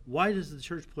people. Why does the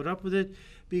church put up with it?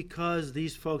 Because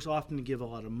these folks often give a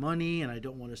lot of money, and I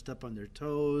don't want to step on their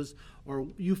toes, or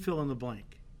you fill in the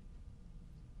blank.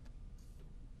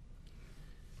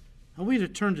 I want you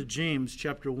to turn to James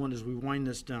chapter 1 as we wind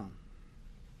this down.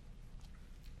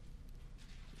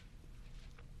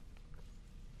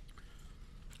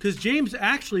 Because James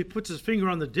actually puts his finger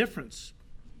on the difference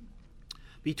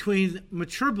between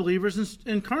mature believers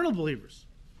and carnal believers.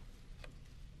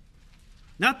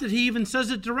 Not that he even says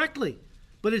it directly,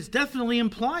 but it's definitely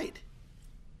implied.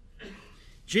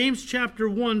 James chapter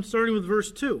 1, starting with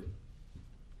verse 2.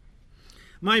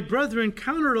 My brethren,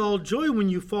 count it all joy when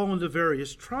you fall into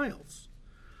various trials,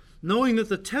 knowing that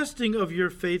the testing of your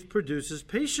faith produces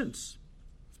patience.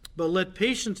 But let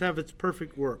patience have its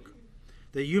perfect work,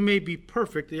 that you may be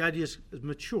perfect, the idea is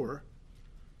mature,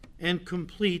 and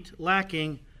complete,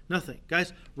 lacking nothing.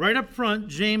 Guys, right up front,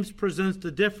 James presents the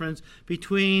difference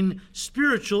between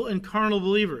spiritual and carnal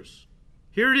believers.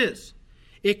 Here it is.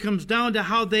 It comes down to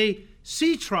how they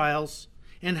see trials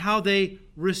and how they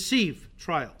receive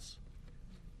trials.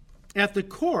 At the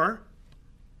core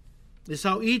is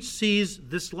how each sees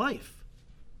this life.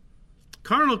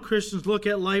 Carnal Christians look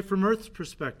at life from earth's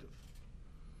perspective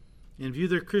and view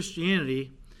their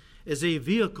Christianity as a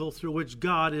vehicle through which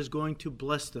God is going to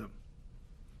bless them.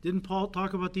 Didn't Paul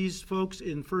talk about these folks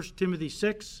in 1 Timothy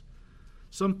 6?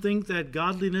 Some think that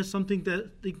godliness, some think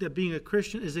that being a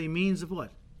Christian is a means of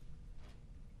what?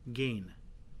 Gain.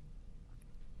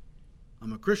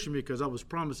 I'm a Christian because I was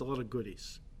promised a lot of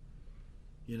goodies.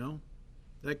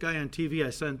 That guy on TV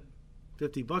I sent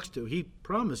 $50 to, he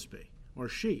promised me, or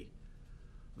she,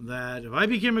 that if I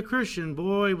became a Christian,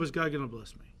 boy, was God going to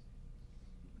bless me.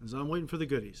 And so I'm waiting for the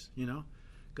goodies,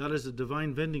 God is a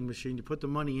divine vending machine. You put the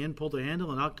money in, pull the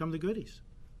handle, and out come the goodies.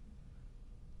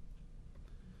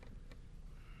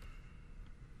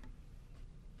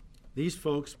 These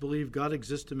folks believe God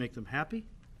exists to make them happy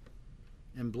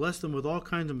and bless them with all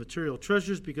kinds of material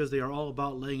treasures because they are all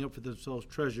about laying up for themselves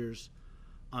treasures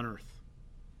on earth.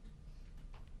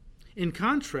 In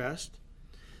contrast,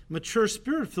 mature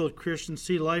Spirit-filled Christians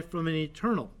see life from an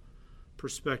eternal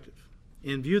perspective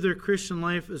and view their Christian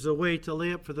life as a way to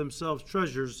lay up for themselves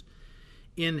treasures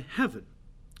in heaven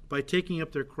by taking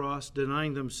up their cross,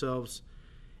 denying themselves,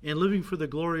 and living for the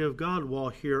glory of God while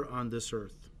here on this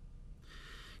earth.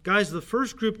 Guys, the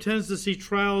first group tends to see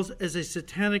trials as a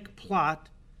satanic plot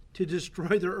to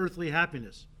destroy their earthly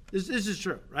happiness. This is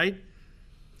true, right?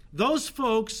 Those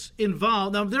folks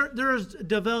involved, now there's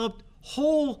developed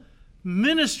whole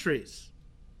ministries,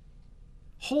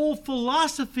 whole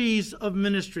philosophies of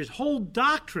ministries, whole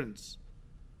doctrines,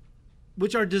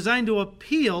 which are designed to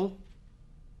appeal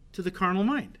to the carnal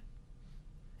mind.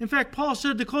 In fact, Paul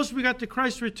said the closer we got to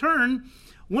Christ's return,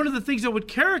 one of the things that would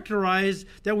characterize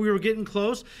that we were getting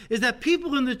close is that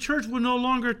people in the church would no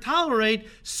longer tolerate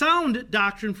sound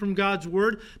doctrine from God's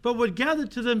word, but would gather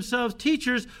to themselves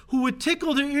teachers who would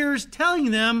tickle their ears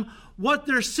telling them what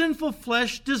their sinful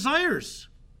flesh desires.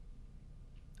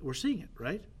 We're seeing it,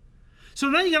 right? So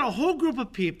now you got a whole group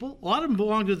of people, a lot of them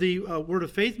belong to the Word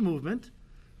of Faith movement,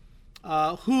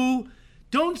 who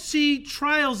don't see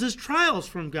trials as trials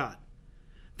from God.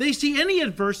 They see any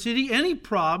adversity, any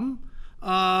problem,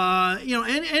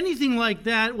 anything like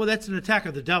that, well, that's an attack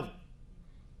of the devil.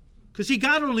 Because, see,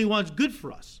 God only wants good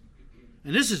for us.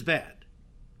 And this is bad.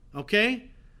 Okay?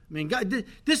 I mean, God,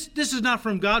 this is not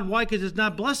from God. Why? Because it's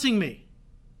not blessing me.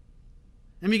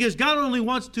 And because God only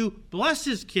wants to bless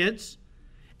his kids,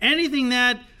 anything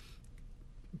that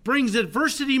brings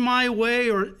adversity my way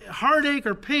or heartache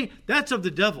or pain, that's of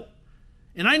the devil.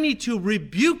 And I need to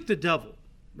rebuke the devil,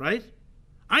 right?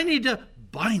 I need to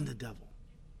bind the devil.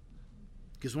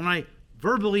 Because when I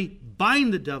verbally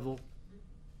bind the devil,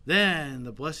 then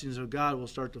the blessings of God will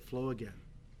start to flow again.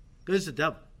 Because it's the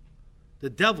devil. The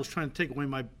devil's trying to take away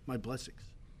my blessings.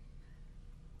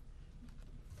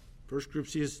 First group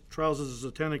sees trials as a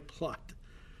satanic plot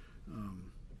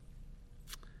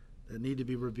that need to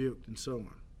be rebuked and so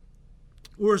on.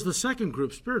 Whereas the second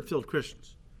group, Spirit-filled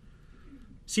Christians,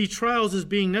 see trials as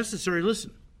being necessary,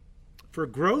 listen, for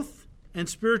growth and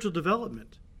spiritual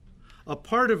development, a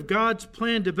part of God's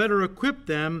plan to better equip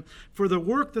them for the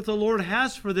work that the Lord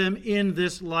has for them in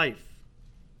this life.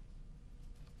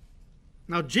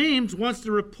 Now, James wants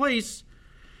to replace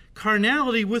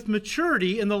carnality with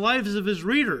maturity in the lives of his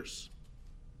readers.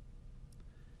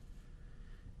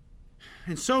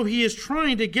 And so he is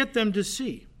trying to get them to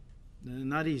see,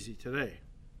 not easy today,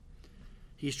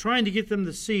 he's trying to get them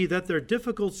to see that their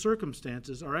difficult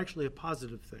circumstances are actually a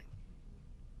positive thing.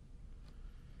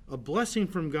 A blessing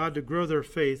from God to grow their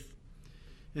faith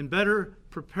and better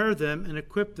prepare them and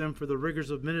equip them for the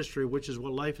rigors of ministry, which is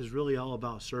what life is really all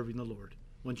about, serving the Lord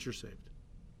once you're saved.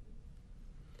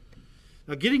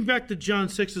 Now, getting back to John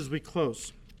 6 as we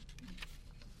close.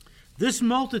 This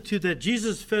multitude that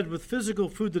Jesus fed with physical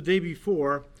food the day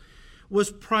before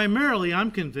was primarily,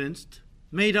 I'm convinced,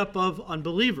 made up of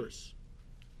unbelievers.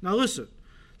 Now listen,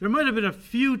 there might have been a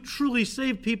few truly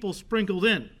saved people sprinkled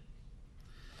in,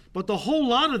 but the whole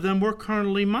lot of them were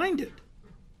carnally minded.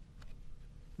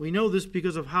 We know this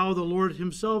because of how the Lord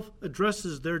himself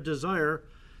addresses their desire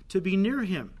to be near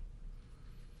him.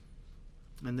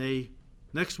 And they,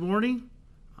 next morning,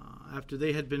 after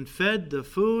they had been fed the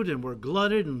food and were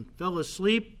glutted and fell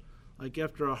asleep, like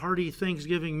after a hearty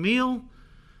Thanksgiving meal,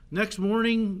 next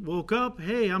morning woke up,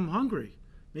 hey, I'm hungry.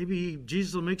 Maybe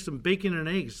Jesus will make some bacon and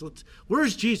eggs.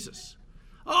 Where's Jesus?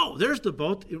 Oh, there's the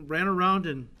boat. It ran around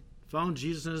and found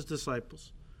Jesus and his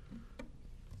disciples.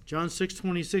 John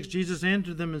 6:26, Jesus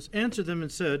answered them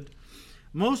and said,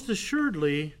 most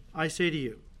assuredly, I say to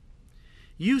you,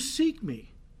 you seek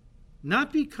me,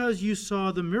 not because you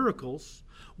saw the miracles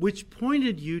which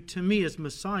pointed you to me as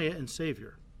Messiah and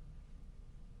Savior.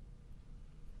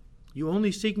 You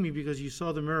only seek me because you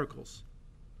saw the miracles,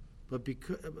 but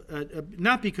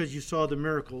not because you saw the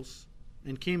miracles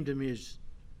and came to me as,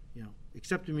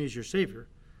 accepted me as your Savior,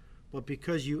 but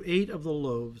because you ate of the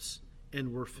loaves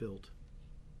and were filled.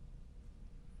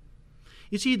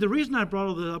 You see, the reason I brought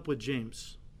all that up with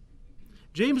James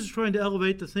is trying to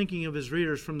elevate the thinking of his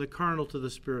readers from the carnal to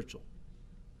the spiritual.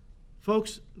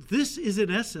 Folks, this is in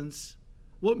essence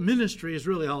what ministry is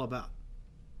really all about,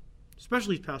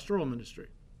 especially pastoral ministry.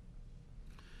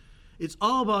 It's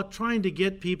all about trying to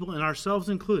get people, and ourselves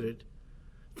included,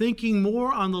 thinking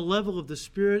more on the level of the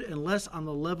Spirit and less on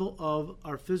the level of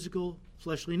our physical,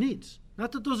 fleshly needs.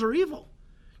 Not that those are evil.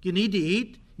 You need to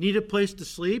eat, need a place to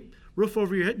sleep, roof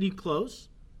over your head, need clothes.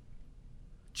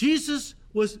 Jesus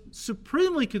was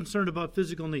supremely concerned about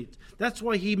physical needs. That's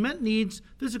why he met needs,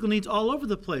 physical needs, all over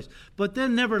the place, but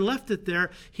then never left it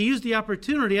there. He used the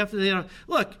opportunity after they,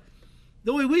 look,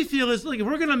 the way we feel is, look, if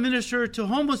we're going to minister to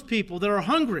homeless people that are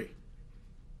hungry,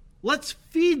 let's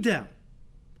feed them.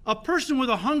 A person with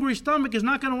a hungry stomach is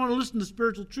not going to want to listen to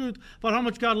spiritual truth about how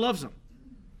much God loves them.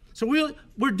 So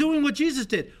we're doing what Jesus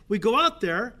did. We go out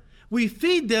there, we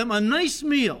feed them a nice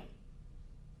meal,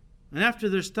 and after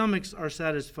their stomachs are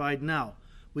satisfied, now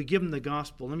we give them the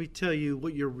gospel. Let me tell you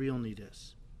what your real need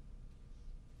is.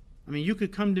 I mean, you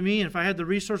could come to me, and if I had the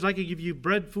resource, I could give you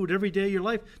bread, food every day of your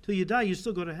life. Till you die, you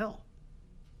still go to hell.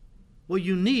 What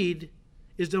you need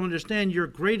is to understand your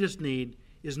greatest need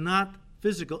is not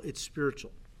physical, it's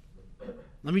spiritual.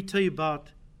 Let me tell you about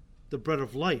the bread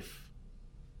of life,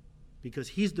 because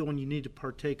he's the one you need to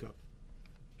partake of.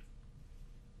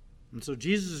 And so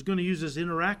Jesus is going to use this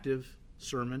interactive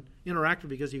sermon, interactive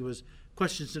because he was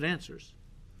questions and answers,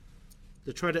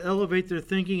 to try to elevate their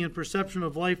thinking and perception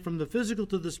of life from the physical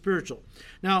to the spiritual.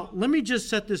 Now, let me just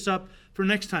set this up for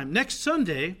next time. Next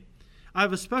Sunday, I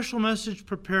have a special message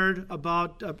prepared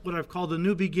about what I've called the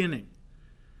new beginning,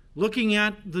 looking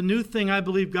at the new thing I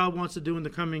believe God wants to do in the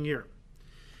coming year.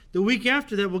 The week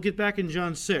after that, we'll get back in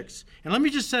John 6. And let me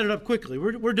just set it up quickly.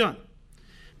 We're done.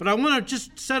 But I want to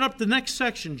just set up the next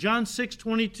section, John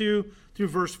 6:22 through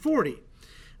verse 40,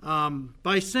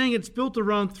 by saying it's built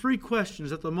around three questions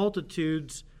that the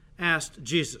multitudes asked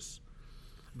Jesus.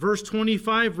 Verse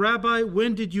 25, Rabbi,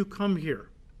 when did you come here?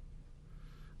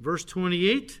 Verse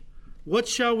 28, what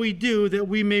shall we do that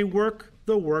we may work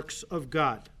the works of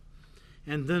God?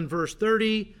 And then verse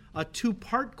 30, a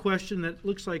two-part question that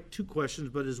looks like two questions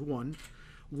but is one.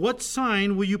 What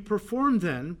sign will you perform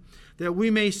then, that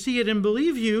we may see it and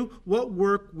believe you? What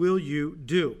work will you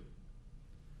do?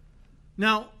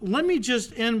 Now, let me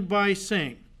just end by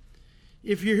saying,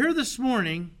 if you're here this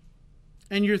morning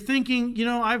and you're thinking,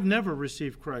 I've never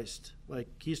received Christ, like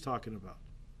he's talking about,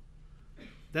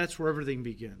 that's where everything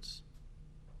begins.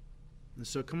 And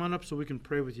so come on up so we can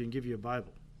pray with you and give you a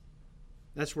Bible.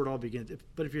 That's where it all begins.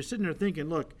 But if you're sitting there thinking,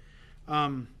 look,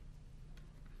 I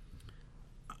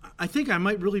think I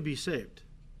might really be saved,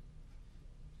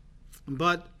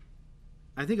 but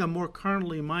I think I'm more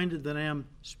carnally minded than I am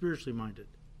spiritually minded.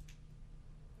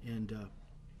 And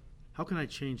how can I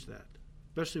change that,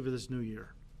 especially for this new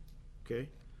year? Okay?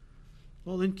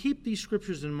 Well, then keep these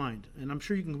scriptures in mind, and I'm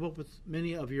sure you can come up with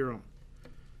many of your own.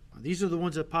 These are the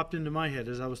ones that popped into my head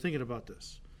as I was thinking about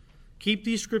this. Keep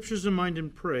these scriptures in mind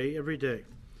and pray every day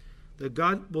that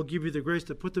God will give you the grace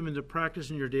to put them into practice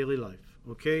in your daily life.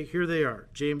 Okay, here they are.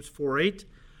 James 4:8,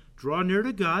 draw near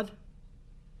to God,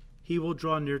 he will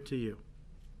draw near to you.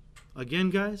 Again,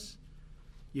 guys,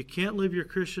 you can't live your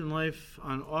Christian life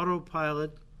on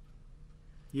autopilot.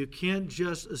 You can't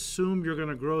just assume you're going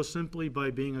to grow simply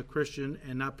by being a Christian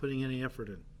and not putting any effort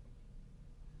in.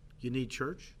 You need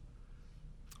church,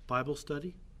 Bible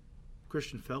study,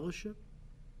 Christian fellowship,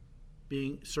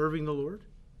 serving the Lord.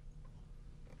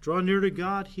 Draw near to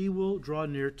God, he will draw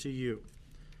near to you.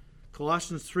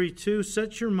 Colossians 3:2,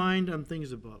 set your mind on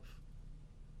things above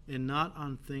and not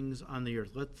on things on the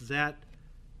earth. Let that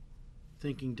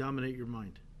thinking dominate your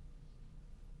mind.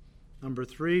 Number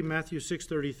 3, Matthew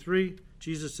 6:33,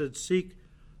 Jesus said, seek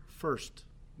first.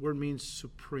 Word means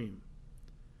supreme.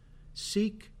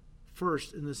 Seek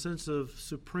first in the sense of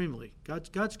supremely.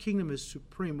 God's kingdom is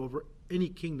supreme over any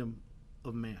kingdom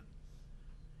of man,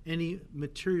 any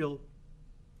material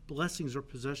blessings or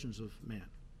possessions of man.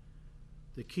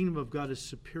 The kingdom of God is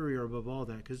superior above all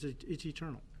that because it's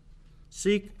eternal.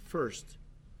 Seek first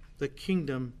the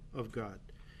kingdom of God.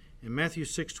 In Matthew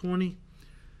 6:20,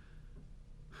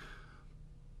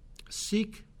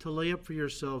 seek to lay up for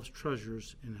yourselves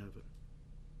treasures in heaven,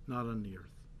 not on the earth.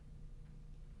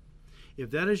 If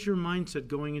that is your mindset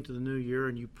going into the new year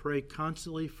and you pray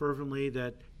constantly, fervently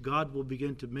that God will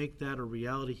begin to make that a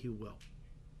reality, he will.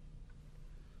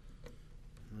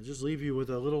 I'll just leave you with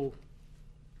a little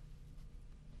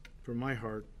from my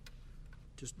heart.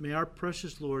 Just may our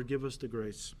precious Lord give us the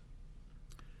grace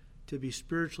to be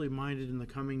spiritually minded in the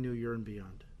coming new year and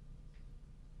beyond.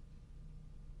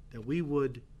 That we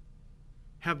would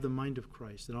have the mind of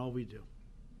Christ in all we do.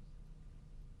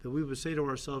 That we would say to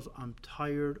ourselves, I'm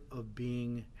tired of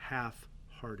being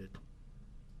half-hearted.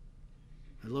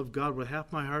 I love God with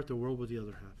half my heart, the world with the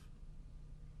other half.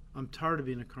 I'm tired of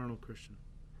being a carnal Christian.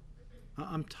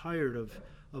 I'm tired of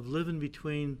living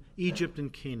between Egypt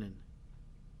and Canaan.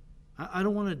 I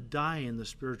don't want to die in the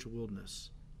spiritual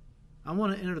wilderness. I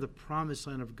want to enter the promised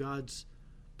land of God's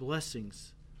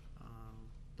blessings,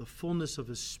 the fullness of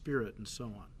his Spirit, and so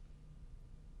on.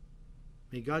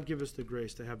 May God give us the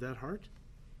grace to have that heart,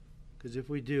 because if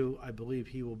we do, I believe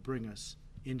he will bring us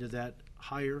into that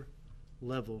higher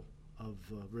level of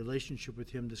relationship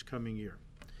with him this coming year.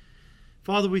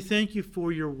 Father, we thank you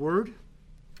for your word.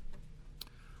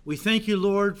 We thank you,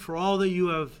 Lord, for all that you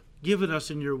have given us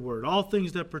in your word, all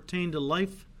things that pertain to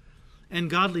life and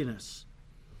godliness.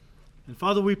 And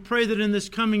Father, we pray that in this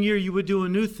coming year you would do a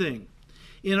new thing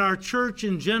in our church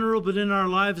in general, but in our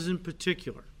lives in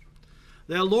particular.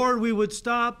 That, Lord, we would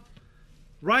stop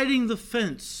riding the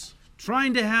fence,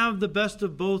 trying to have the best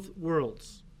of both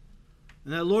worlds.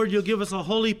 And that, Lord, you'll give us a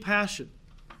holy passion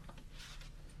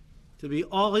to be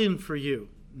all in for you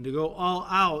and to go all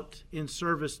out in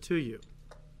service to you.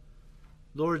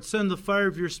 Lord, send the fire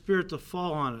of your Spirit to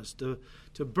fall on us, to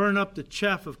burn up the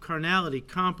chaff of carnality,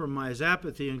 compromise,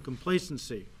 apathy, and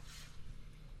complacency.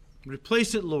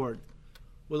 Replace it, Lord,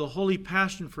 with a holy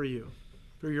passion for you,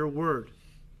 for your word.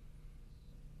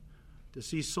 to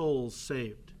see souls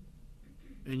saved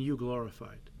and you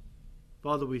glorified.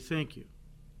 Father, we thank you.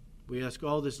 We ask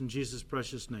all this in Jesus'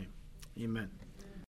 precious name. Amen.